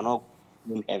that we cannot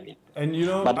go in heaven. And you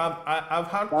know, I've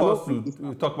had cause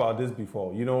to talk about this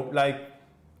before. You know, like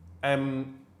I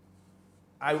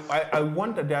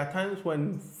wonder, there are times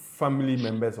when family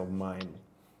members of mine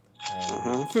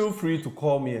feel free to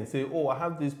call me and say, oh, I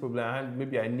have this problem,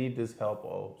 maybe I need this help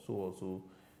or so.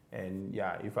 And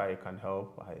yeah, if I can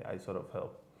help, I sort of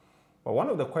help. But one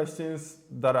of the questions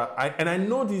that I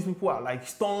know these people are like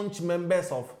staunch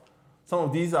members of some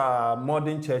of these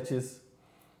modern churches,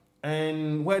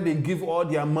 and where they give all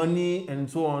their money and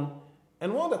so on.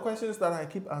 And one of the questions that I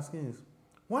keep asking is,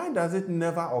 why does it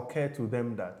never occur to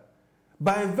them that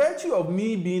by virtue of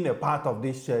me being a part of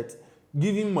this church,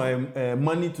 giving my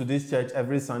money to this church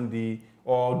every Sunday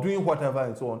or doing whatever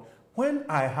and so on, when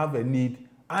I have a need,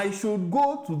 I should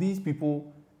go to these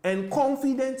people and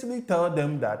confidently tell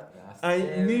them that I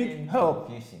need help.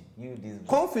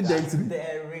 Confidently.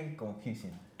 Daring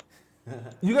confusion.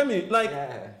 You get me? Like,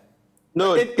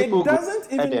 no, it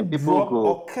doesn't even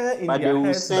occur in their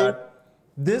heads that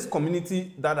this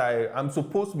community that I'm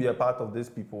supposed to be a part of, these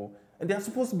people, and they're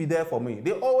supposed to be there for me.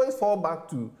 They always fall back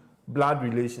to blood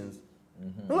relations.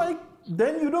 Like,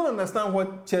 then you don't understand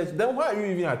what church, then why are you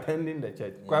even attending the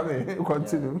church? Kwame,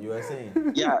 continue. You were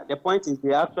saying. Yeah, the point is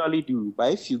they actually do.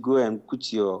 But if you go and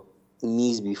put your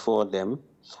knees before them,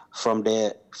 from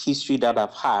the history that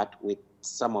I've had with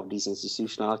some of these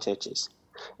institutional churches,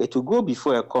 it will go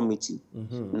before a committee.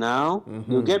 Now,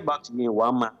 you'll get back to me in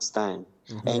 1 month's time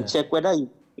and check whether you've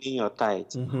been paying your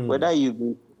tithe, whether you've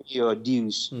been paying your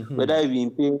dues, whether you've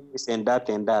been paying this and that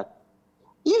and that.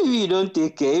 If you don't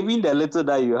take care, even the little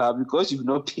that you have, because you've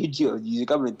not paid your dues, you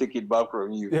come and take it back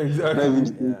from you.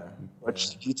 Exactly.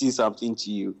 Contributing something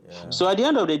to you. So at the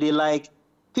end of the day, like,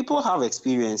 people have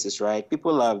experiences, right?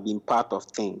 People have been part of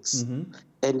things. And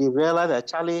they realize that,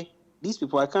 Charlie, these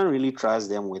people, I can't really trust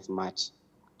them with much.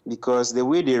 Because the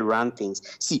way they run things.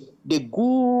 See, the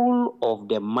goal of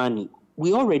the money,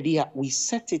 we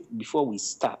set it before we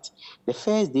start. The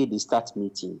first day they start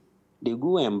meeting, they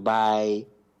go and buy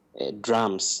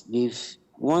drums. They've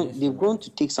gone to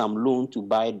take some loan to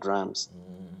buy drums.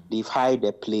 They've hired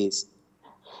a place.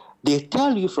 They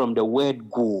tell you from the word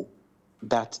go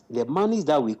that the monies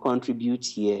that we contribute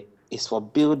here is for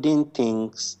building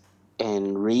things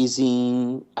and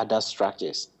raising other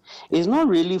structures. It's not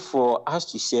really for us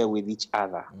to share with each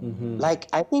other. Like,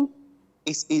 I think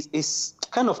it's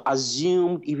kind of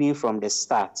assumed even from the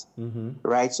start,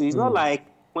 right? So it's not like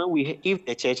if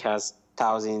the church has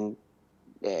 1,000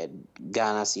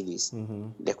 Ghana cedis,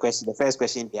 the first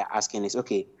question they are asking is,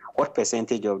 okay, what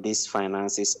percentage of these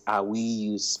finances are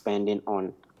we spending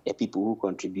on the people who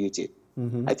contributed?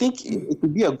 I think it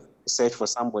would be a research for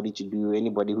somebody to do,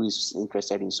 anybody who is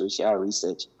interested in social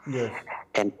research,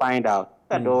 and find out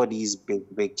that all these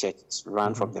big churches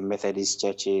run from the Methodist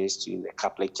churches to the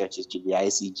Catholic churches to the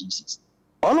ICGCs.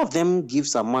 All of them give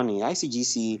some money.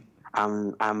 ICGC,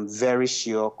 I'm very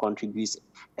sure, contributes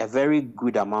a very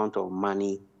good amount of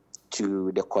money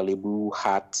to the Kolebu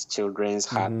Heart, Children's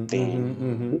Heart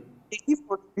thing. They give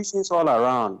contributions all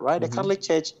around, right? The Catholic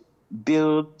Church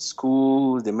built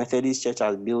schools, the Methodist Church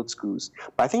has built schools.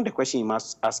 But I think the question you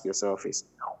must ask yourself is,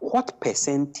 what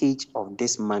percentage of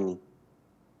this money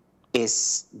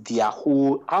is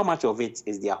how much of it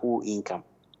is their whole income?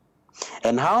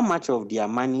 And how much of their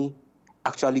money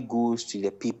actually goes to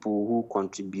the people who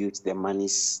contribute the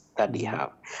monies that they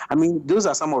have? I mean, those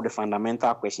are some of the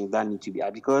fundamental questions that need to be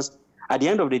asked, because at the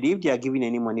end of the day, if they are giving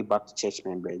any money back to church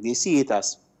members, they see it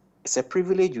as it's a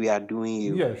privilege we are doing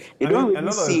you. Yes. They don't really a lot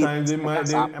of see the times they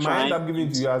might end up giving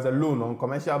it to you as a loan on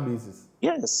commercial basis.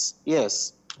 Yes.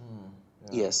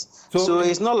 So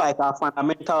it's not like our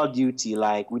fundamental duty.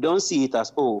 Like, we don't see it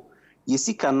as, oh, This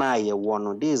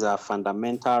is a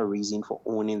fundamental reason for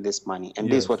owning this money, and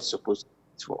this is what it's supposed to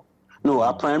be for. No,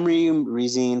 our primary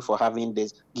reason for having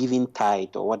this, giving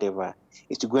tithe or whatever,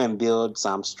 is to go and build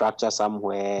some structure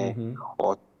somewhere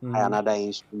or buy another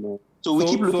instrument. So we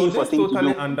keep looking for things to do. This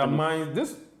totally undermines.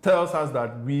 This tells us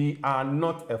that we are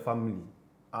not a family.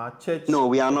 Our church. No,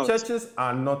 we are not. Churches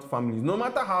are not families. No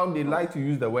matter how they like to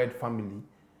use the word family,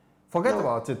 forget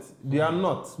about it. They are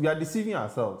not. We are deceiving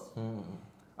ourselves.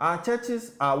 Our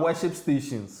churches are worship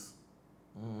stations.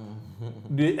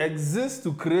 They exist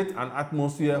to create an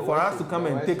atmosphere for us to come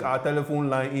and take our telephone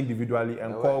line individually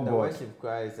and call God. The worship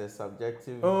cry is a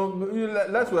subjective.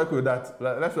 Let's work with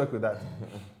that.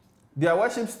 They are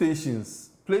worship stations,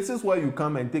 places where you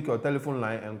come and take your telephone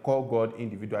line and call God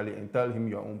individually and tell Him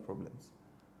your own problems.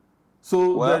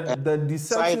 So the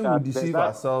deception we deceive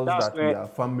ourselves that we are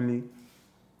family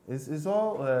is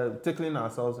all tickling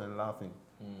ourselves and laughing.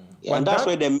 Yeah, and that's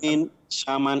where the main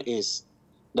shaman is.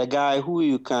 The guy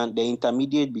who the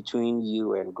intermediate between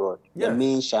you and God. Yes. The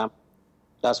main shaman.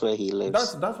 That's where he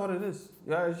lives. That's what it is.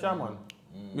 Yeah, a shaman.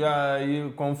 Yeah,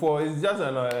 you comfort. It's just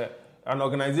an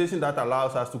organization that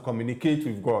allows us to communicate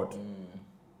with God.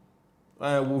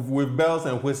 With bells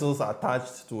and whistles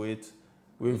attached to it,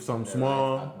 with some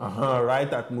small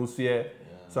right atmosphere,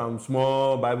 some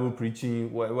small Bible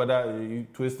preaching, whether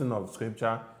twisting of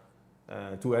scripture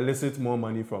to elicit more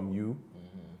money from you,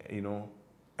 you know.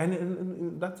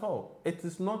 And that's all. It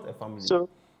is not a family,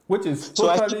 which is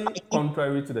totally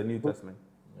contrary to the New Testament.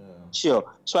 Yeah.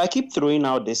 Sure. So I keep throwing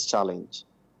out this challenge,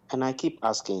 and I keep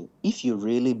asking, if you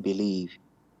really believe,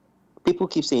 people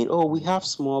keep saying, oh, we have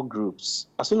small groups.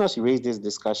 As soon as you raise this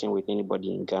discussion with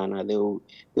anybody in Ghana, they'll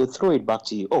throw it back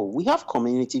to you. Oh, we have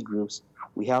community groups,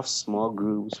 we have small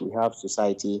groups, we have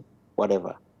society,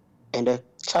 whatever. And the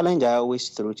challenge I always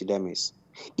throw to them is,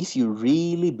 if you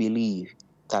really believe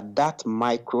that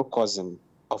microcosm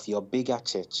of your bigger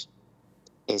church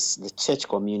is the church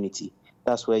community,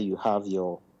 that's where you have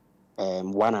your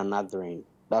one anothering,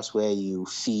 that's where you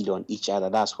feed on each other,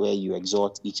 that's where you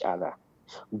exhort each other.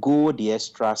 Go the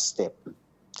extra step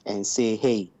and say,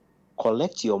 hey,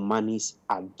 collect your monies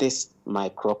at this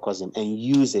microcosm and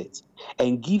use it,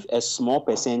 and give a small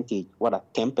percentage,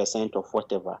 10% of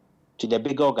whatever, to the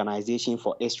bigger organization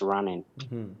for its running.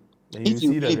 If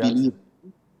you really believe.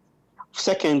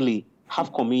 Secondly,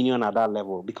 have communion at that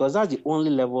level, because that's the only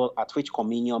level at which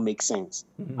communion makes sense.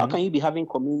 How can you be having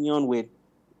communion with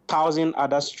 1,000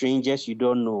 other strangers you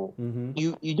don't know?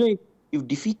 You've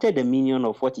defeated the meaning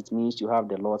of what it means to have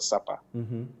the Lord's Supper,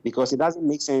 because it doesn't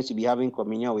make sense to be having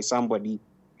communion with somebody.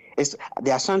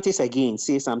 The Ashantis again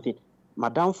say something.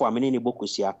 Madam for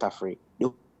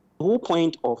the whole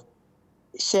point of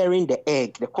sharing the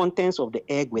egg, the contents of the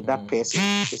egg with that person,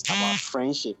 is about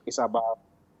friendship. It's about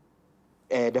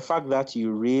the fact that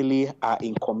you really are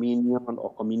in communion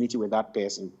or community with that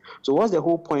person. So what's the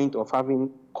whole point of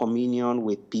having communion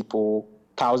with people,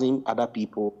 1,000 other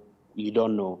people you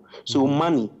don't know? So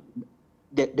money,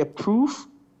 the proof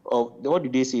of, what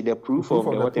did they say? The proof of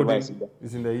the whatever is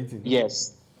in the eating.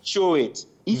 Yes, show it.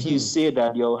 If you say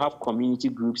that you'll have community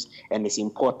groups and it's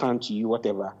important to you,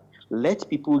 whatever, let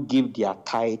people give their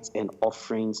tithes and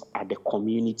offerings at the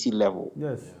community level.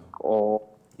 Yes.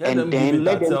 And then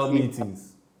let them sell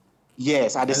meetings.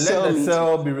 Yes, at the cell. Let the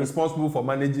cell be responsible for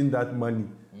managing that money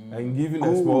and giving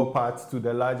a small part to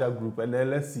the larger group, and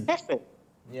then let's see. Perfect.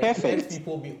 Yeah, Perfect. Let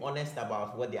people be honest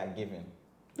about what they are giving.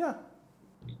 Yeah.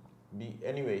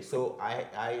 Anyway, so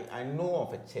I know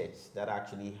of a church that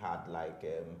actually had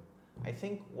I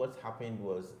think what happened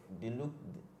was they looked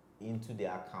into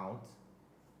their account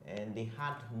and they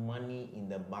had money in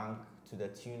the bank to the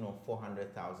tune of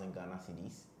 400,000 Ghana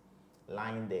cedis.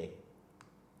 Lying there,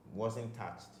 wasn't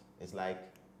touched. It's like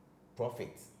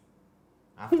profit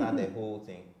after the whole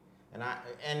thing, and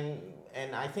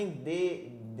I think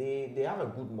they have a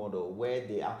good model where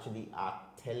they actually are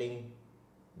telling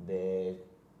the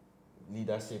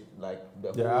leadership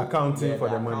they're accounting for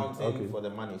the money. Okay. For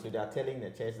the money, so they are telling the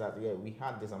church that we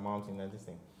had this amount in this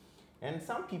thing, and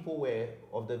some people were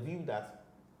of the view that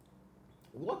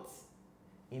what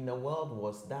in the world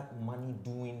was that money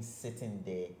doing sitting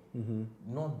there,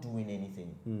 not doing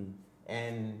anything?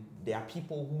 And there are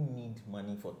people who need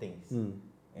money for things,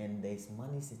 and there's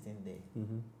money sitting there.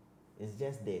 It's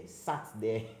just there, sat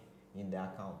there in the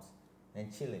account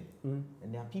and chilling.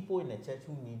 And there are people in the church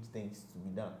who need things to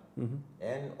be done.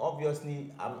 And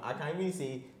obviously, I can even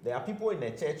say there are people in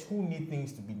the church who need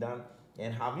things to be done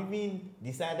and have even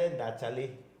decided that,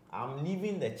 Charlie, I'm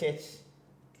leaving the church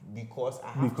because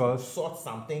I have to sort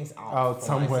some things out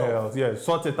somewhere myself. else. Yeah,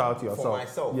 sort it out yourself. For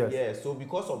myself, yes. Yeah. So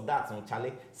because of that,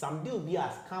 Charlie, some deal be a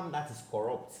scam that is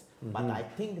corrupt. But I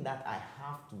think that I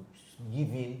have to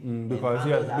give in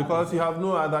because you have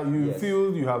no other. You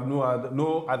feel you have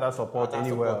no other support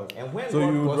anywhere else. And when so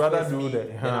God you would rather do me,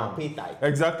 that. Then I'll pay tithe.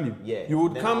 Exactly. Yeah. You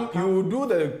would come. You would do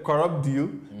the corrupt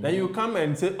deal. Then you come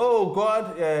and say, "Oh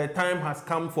God, time has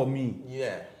come for me."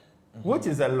 Yeah. Which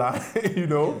is a lie. You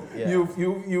know. Yeah.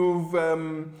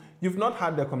 You've not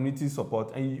had the community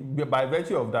support, and by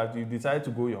virtue of that, you decide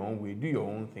to go your own way, do your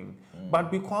own thing.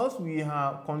 But because we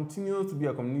have continued to be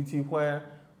a community where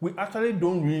we actually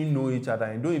don't really know each other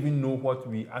and don't even know what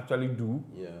we actually do,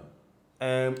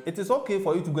 it is okay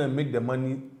for you to go and make the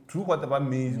money through whatever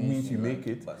means you make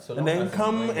it, and then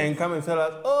come and tell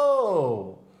us,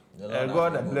 "Oh,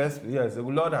 God has blessed me. Yes, the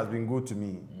Lord has been good to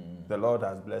me. The Lord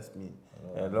has blessed me.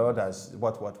 The Lord has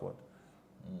what.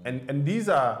 And these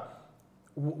are,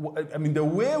 I mean, the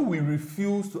way we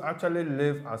refuse to actually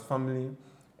live as family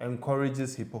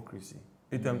encourages hypocrisy.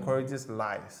 It encourages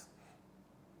lies.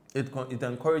 It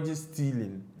encourages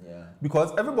stealing. Yeah.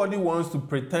 Because everybody wants to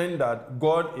pretend that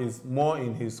God is more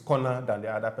in his corner than the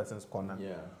other person's corner.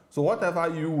 Yeah. So whatever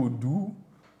you would do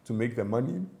to make the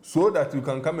money so that you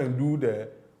can come and do the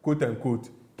quote-unquote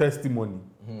testimony.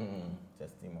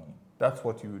 Testimony. That's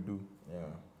what you would do. Yeah.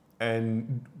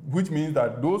 And which means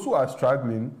that those who are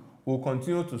struggling will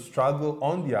continue to struggle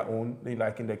on their own,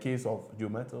 like in the case of Joe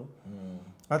Mettle.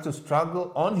 Had to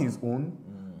struggle on his own.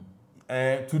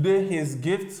 Today, his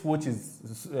gifts, which is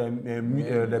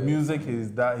the music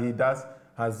he does,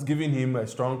 has given him a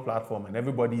strong platform, and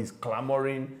everybody is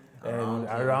clamoring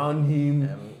around him.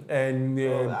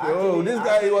 This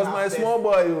guy was my small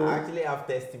boy. I actually have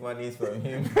testimonies from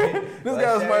him. This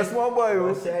guy was my small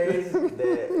boy. Sharing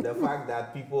the fact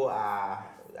that people are,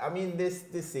 I mean, this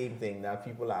same thing, that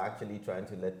people are actually trying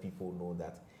to let people know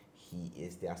that he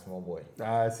is their small boy.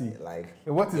 I see. Like,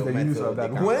 what is the use of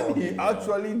that? When he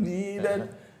actually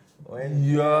needed,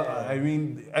 I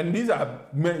mean, and these are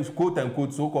men, quote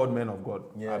unquote, so-called men of God.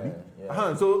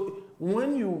 So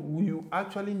when you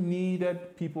actually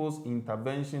needed people's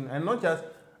intervention, and not just,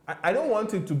 I don't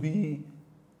want it to be,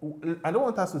 I don't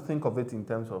want us to think of it in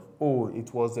terms of, oh,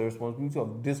 it was the responsibility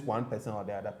of this one person or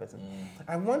the other person.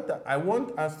 I want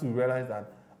us to realize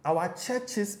that our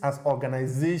churches as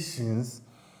organizations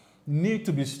need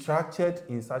to be structured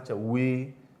in such a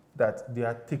way that they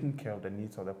are taking care of the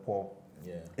needs of the poor.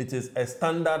 Yeah. It is a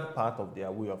standard part of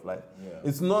their way of life. Yeah.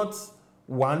 It's not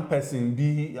one person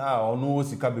giving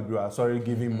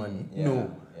money.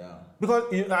 No. Yeah.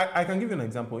 Because I can give you an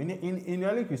example. In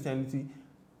early Christianity,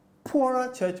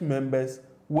 poorer church members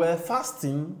were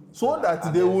fasting so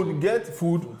that they would get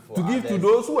food to give to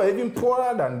those who are even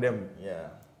poorer than them. Yeah.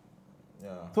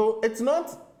 So it's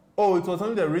not, it was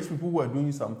only the rich people who were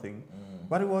doing something,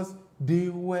 but they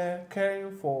were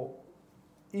caring for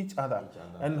each other.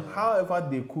 And however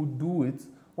they could do it,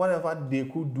 whatever they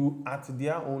could do at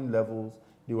their own levels,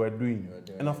 they were doing.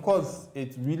 And of course,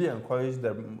 it really encouraged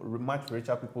the much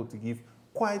richer people to give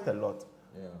quite a lot.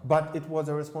 Yeah. But it was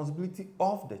a responsibility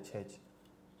of the church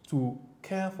to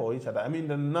care for each other. I mean,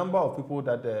 the number of people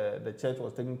that the church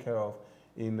was taking care of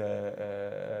in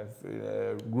the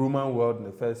Roman world in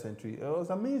the first century, it was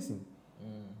amazing.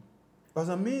 It was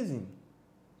amazing.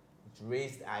 It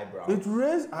raised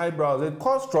eyebrows. It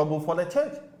caused trouble for the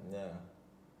church. Yeah.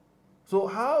 So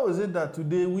how is it that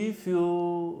today we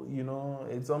feel,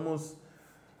 it's almost,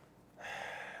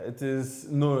 it's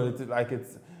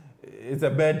a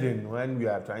burden when we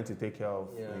are trying to take care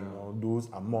of, those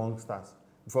amongst us,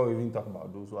 before we even talk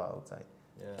about those who are outside.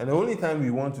 Yeah. And the only time we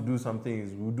want to do something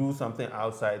is we'll do something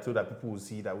outside so that people will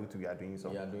see that we are doing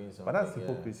something. But that's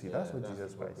hypocrisy. That's what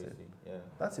Jesus Christ said. Yeah.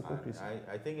 That's hypocrisy.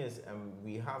 I think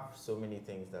we have so many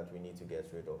things that we need to get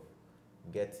rid of.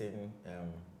 Getting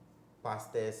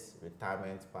pastor's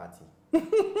retirement party,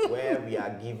 where we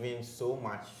are giving so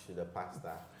much to the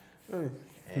pastor.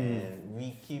 And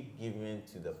we keep giving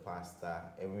to the pastor,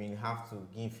 and we have to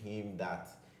give him that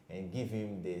and give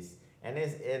him this. And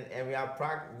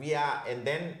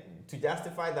then to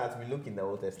justify that, we look in the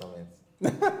Old Testament.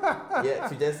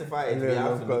 To justify it, we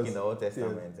have to look in the Old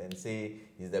Testament and say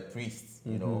he's the priest,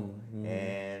 and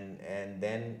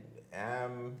then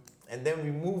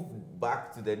we move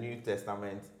back to the New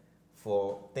Testament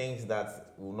for things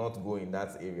that will not go in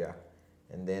that area,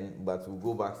 but we'll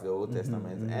go back to the Old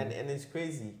Testament, and it's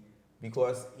crazy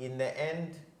because in the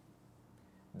end,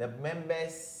 the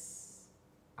members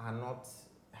are not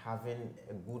having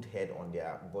a good head on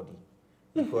their body,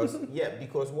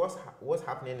 because what's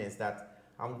happening is that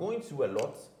I'm going through a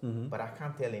lot, but I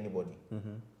can't tell anybody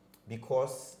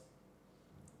because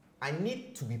I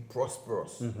need to be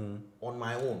prosperous on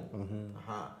my own.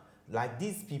 Like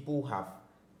these people have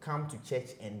come to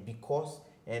church, and because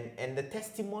and the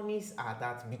testimonies are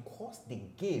that because they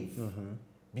gave,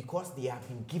 because they have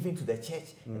been giving to the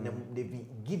church, and then they've been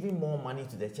giving more money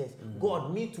to the church.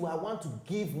 God, me too, I want to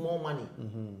give more money.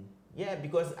 Yeah,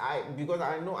 because I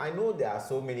know there are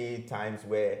so many times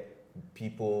where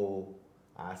people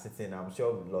are sitting. I'm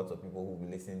sure lots of people who will be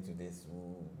listening to this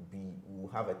will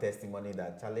have a testimony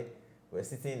that, Charlie, we're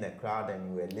sitting in the crowd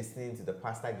and we were listening to the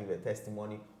pastor give a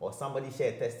testimony, or somebody share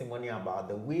a testimony about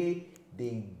the way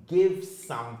they gave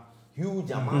some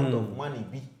huge amount of money,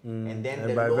 and then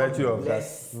the Lord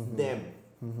bless them.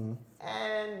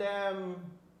 And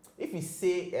if you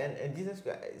say, and Jesus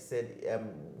Christ said,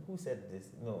 who said this?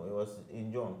 No, it was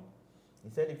in John. He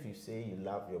said, if you say you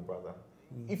love your brother,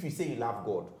 if you say you love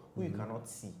God, who you cannot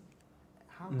see,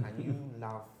 how can you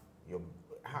love your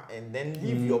and then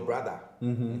leave your brother,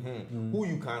 who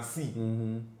you can see?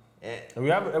 We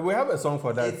have a song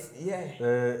for that.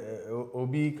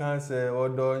 Obi can say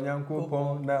odo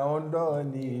nyankopon na ondo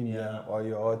ni or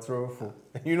your trophy.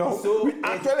 You know, so we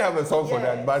actually have a song for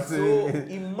that, but so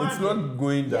it's not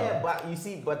going down. Yeah, but you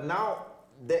see, but now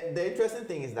the interesting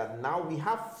thing is that now we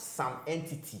have some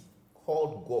entity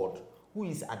called God who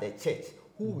is at the church,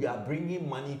 who we are bringing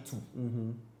money to.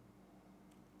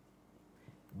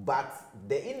 But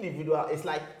the individual, it's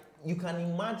like you can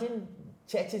imagine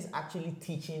churches actually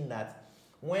teaching that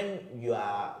when you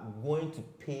are going to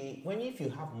pay, if you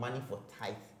have money for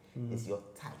tithe, it's your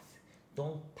tithe.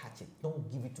 Don't touch it.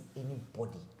 Don't give it to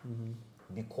anybody.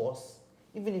 Because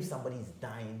even if somebody is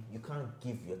dying, you can't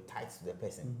give your tithe to the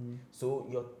person. So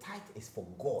your tithe is for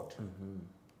God.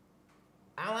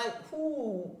 I'm like,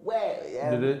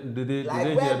 where? Did they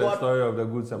hear the story of the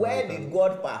Good Samaritan? Where did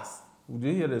God pass? Did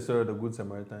you hear the story of the Good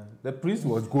Samaritan? The priest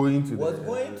was going to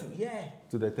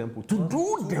the temple to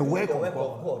do the work of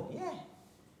God. Yeah.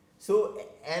 So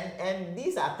and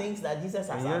these are things that Jesus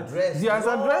has addressed. He has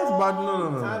addressed, but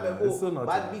no. It's still not.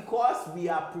 But because we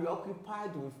are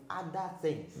preoccupied with other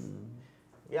things,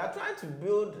 we are trying to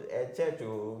build a church.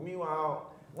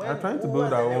 Meanwhile, we are trying to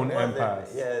build our own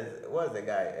empires. Yes. What's the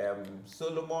guy?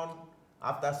 Solomon.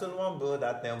 After Solomon built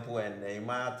that temple and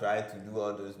Nehemiah tried to do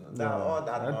all those,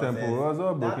 that temple was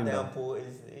all broken down.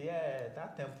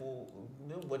 That temple,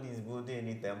 nobody is building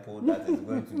any temple that is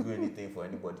going to do anything for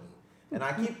anybody. And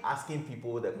I keep asking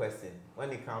people the question when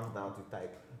it comes down to tithe.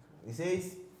 He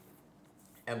says,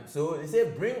 so he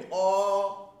said, bring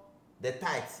all the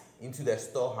tithes into the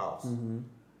storehouse.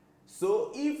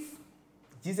 So if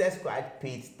Jesus Christ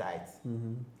paid tithes,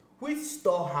 which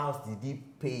storehouse did he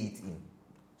pay it in?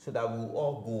 So that we'll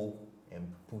all go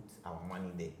and put our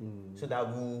money there. So that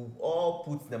we'll all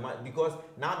put the money, because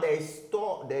now there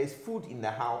is food in the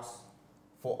house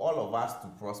for all of us to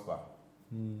prosper.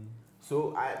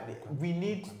 So we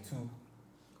need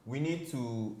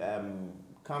to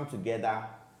come together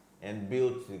and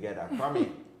build together.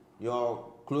 Kwame,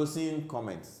 your closing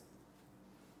comments.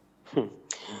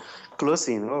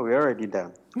 Closing. Oh, we're already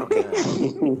done. Okay.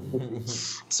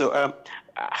 So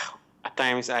at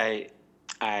times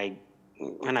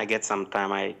when I get some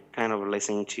time, I kind of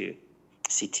listen to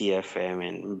CTFM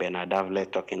and Bernard Davle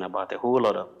talking about a whole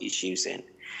lot of issues. And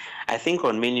I think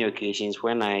on many occasions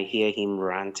when I hear him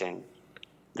ranting,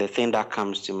 the thing that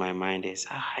comes to my mind is,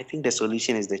 I think the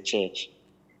solution is the church.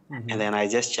 And then I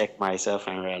just check myself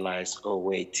and realize, oh,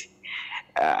 wait,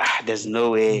 there's no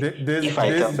way if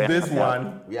I tell this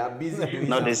one, we are busy doing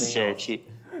not this church.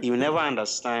 He will never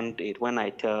understand it when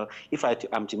I'm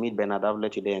to meet Bernard Avle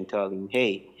today and tell him,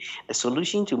 hey, the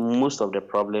solution to most of the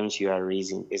problems you are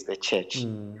raising is the church.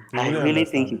 I really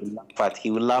think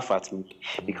he will laugh at me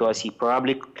because he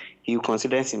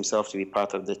considers himself to be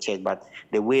part of the church, but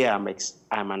the way I'm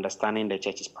understanding the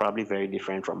church is probably very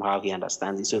different from how he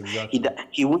understands it. So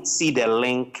he would see the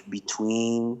link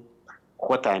between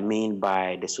what I mean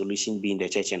by the solution being the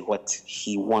church and what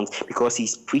he wants, because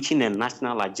he's preaching a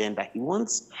national agenda.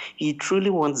 He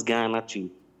truly wants Ghana to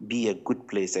be a good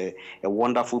place, a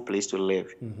wonderful place to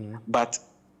live. But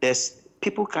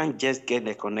people can't just get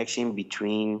the connection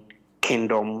between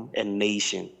kingdom and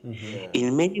nation.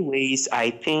 In many ways,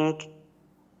 I think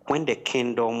when the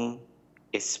kingdom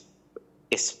is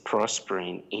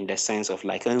prospering, in the sense of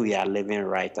like when we are living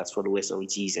right as followers of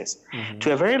Jesus,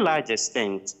 to a very large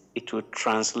extent, it will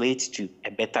translate to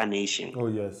a better nation. Oh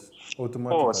yes,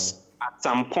 automatically. Of course, at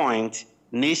some point,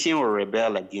 nation will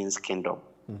rebel against kingdom.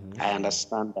 I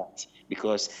understand that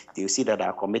because you see that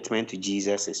our commitment to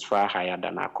Jesus is far higher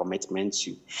than our commitment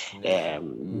to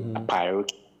parochial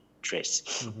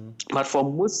interests. But for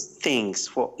most things,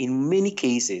 in many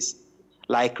cases,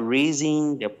 like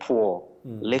raising the poor,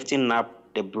 lifting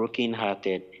up the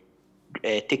brokenhearted,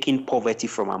 taking poverty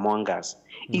from among us.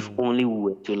 If only we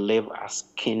were to live as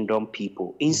kingdom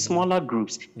people in smaller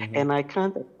groups. And I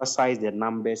can't emphasize the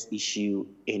numbers issue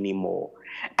anymore.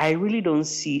 I really don't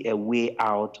see a way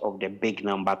out of the big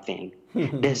number thing.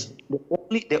 There's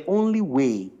the only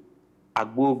way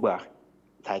Agbogba,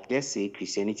 like let's say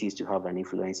Christianity is to have an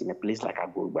influence in a place like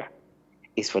Agbogba,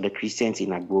 is for the Christians in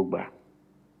Agbogba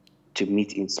to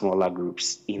meet in smaller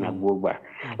groups in Agbogba.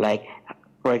 Like,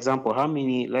 for example, how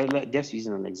many, just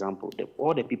using an example,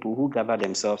 all the people who gather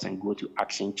themselves and go to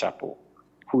Action Chapel,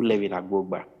 who live in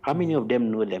Agbogba, how many of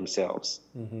them know themselves?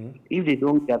 If they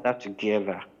don't gather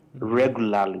together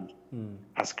regularly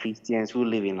as Christians who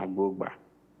live in Agbogba,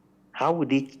 how would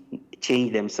they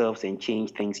change themselves and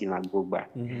change things in Agbogba?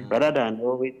 Rather than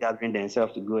always gathering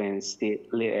themselves to go and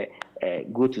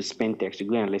go to Spentex to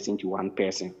go and listen to one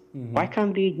person. Why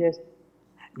can't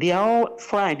they are all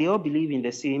fine, they all believe in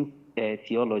the same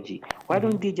theology. Why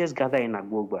don't they just gather in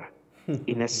Agbogba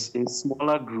in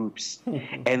smaller groups,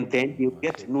 and then they'll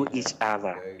get to know each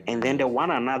other, and then the one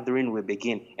anothering will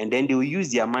begin, and then they will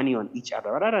use their money on each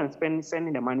other rather than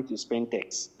sending the money to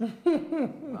Spentex.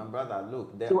 My brother,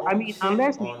 look. So I mean,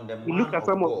 unless we look at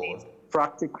some of these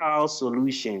practical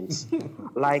solutions,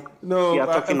 like no, we are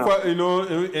talking about, in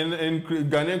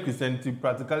Ghanaian Christianity,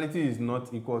 practicality is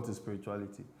not equal to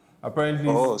spirituality. Apparently,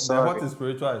 the what is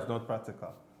spiritual is not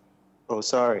practical. Oh,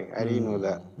 sorry, I didn't know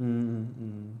that.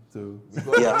 So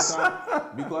yes,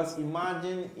 because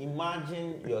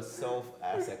imagine yourself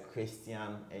as a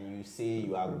Christian, and you say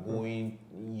you are going,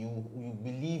 you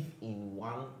believe in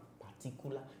one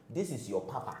particular. This is your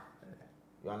papa.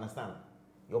 You understand?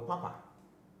 Your papa.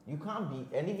 You can't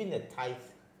be, and even the tithe.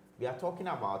 We are talking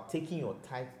about taking your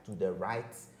tithe to the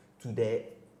right, to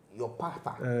your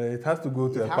papa. It has to go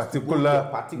to a particular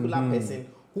person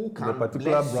who can a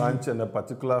particular bless branch you. and a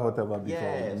particular whatever before.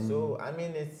 Yeah, so I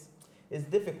mean it's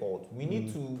difficult. We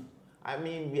need to, I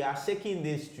mean, we are shaking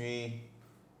this tree,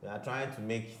 we are trying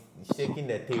to shaking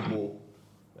the table,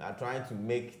 we are trying to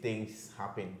make things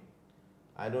happen.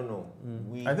 I don't know.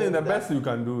 I think the best you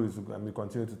can do is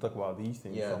continue to talk about these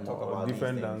things from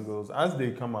different angles. As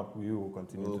they come up, we will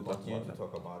continue to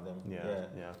talk about them.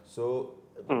 Yeah. So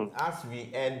as we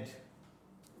end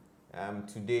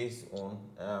today's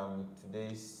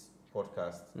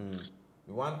podcast,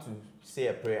 we want to say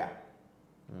a prayer.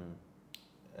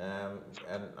 And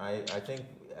I think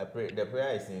the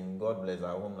prayer is in God bless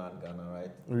our homeland Ghana,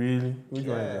 right? Really? Which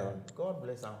one is that? God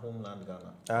bless our homeland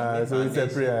Ghana. So it's a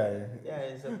prayer. Yeah,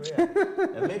 it's a prayer.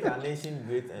 And make our nation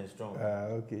great and strong.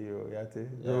 Okay,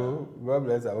 so God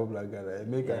bless our homeland Ghana. And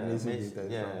make our nation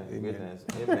great and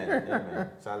strong. Amen.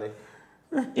 Charlie.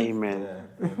 Amen.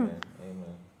 Amen.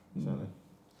 Charlie.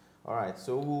 All right,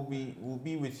 so we'll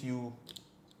be with you,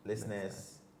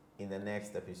 listeners, in the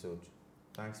next episode.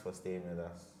 Thanks for staying with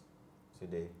us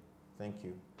today.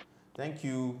 Thank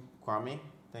you, Kwame.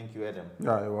 Thank you, Adam.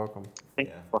 Yeah, you're welcome. Thank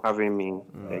you for having me.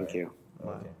 Thank you.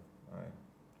 Okay. All right.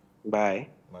 Bye.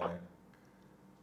 Bye.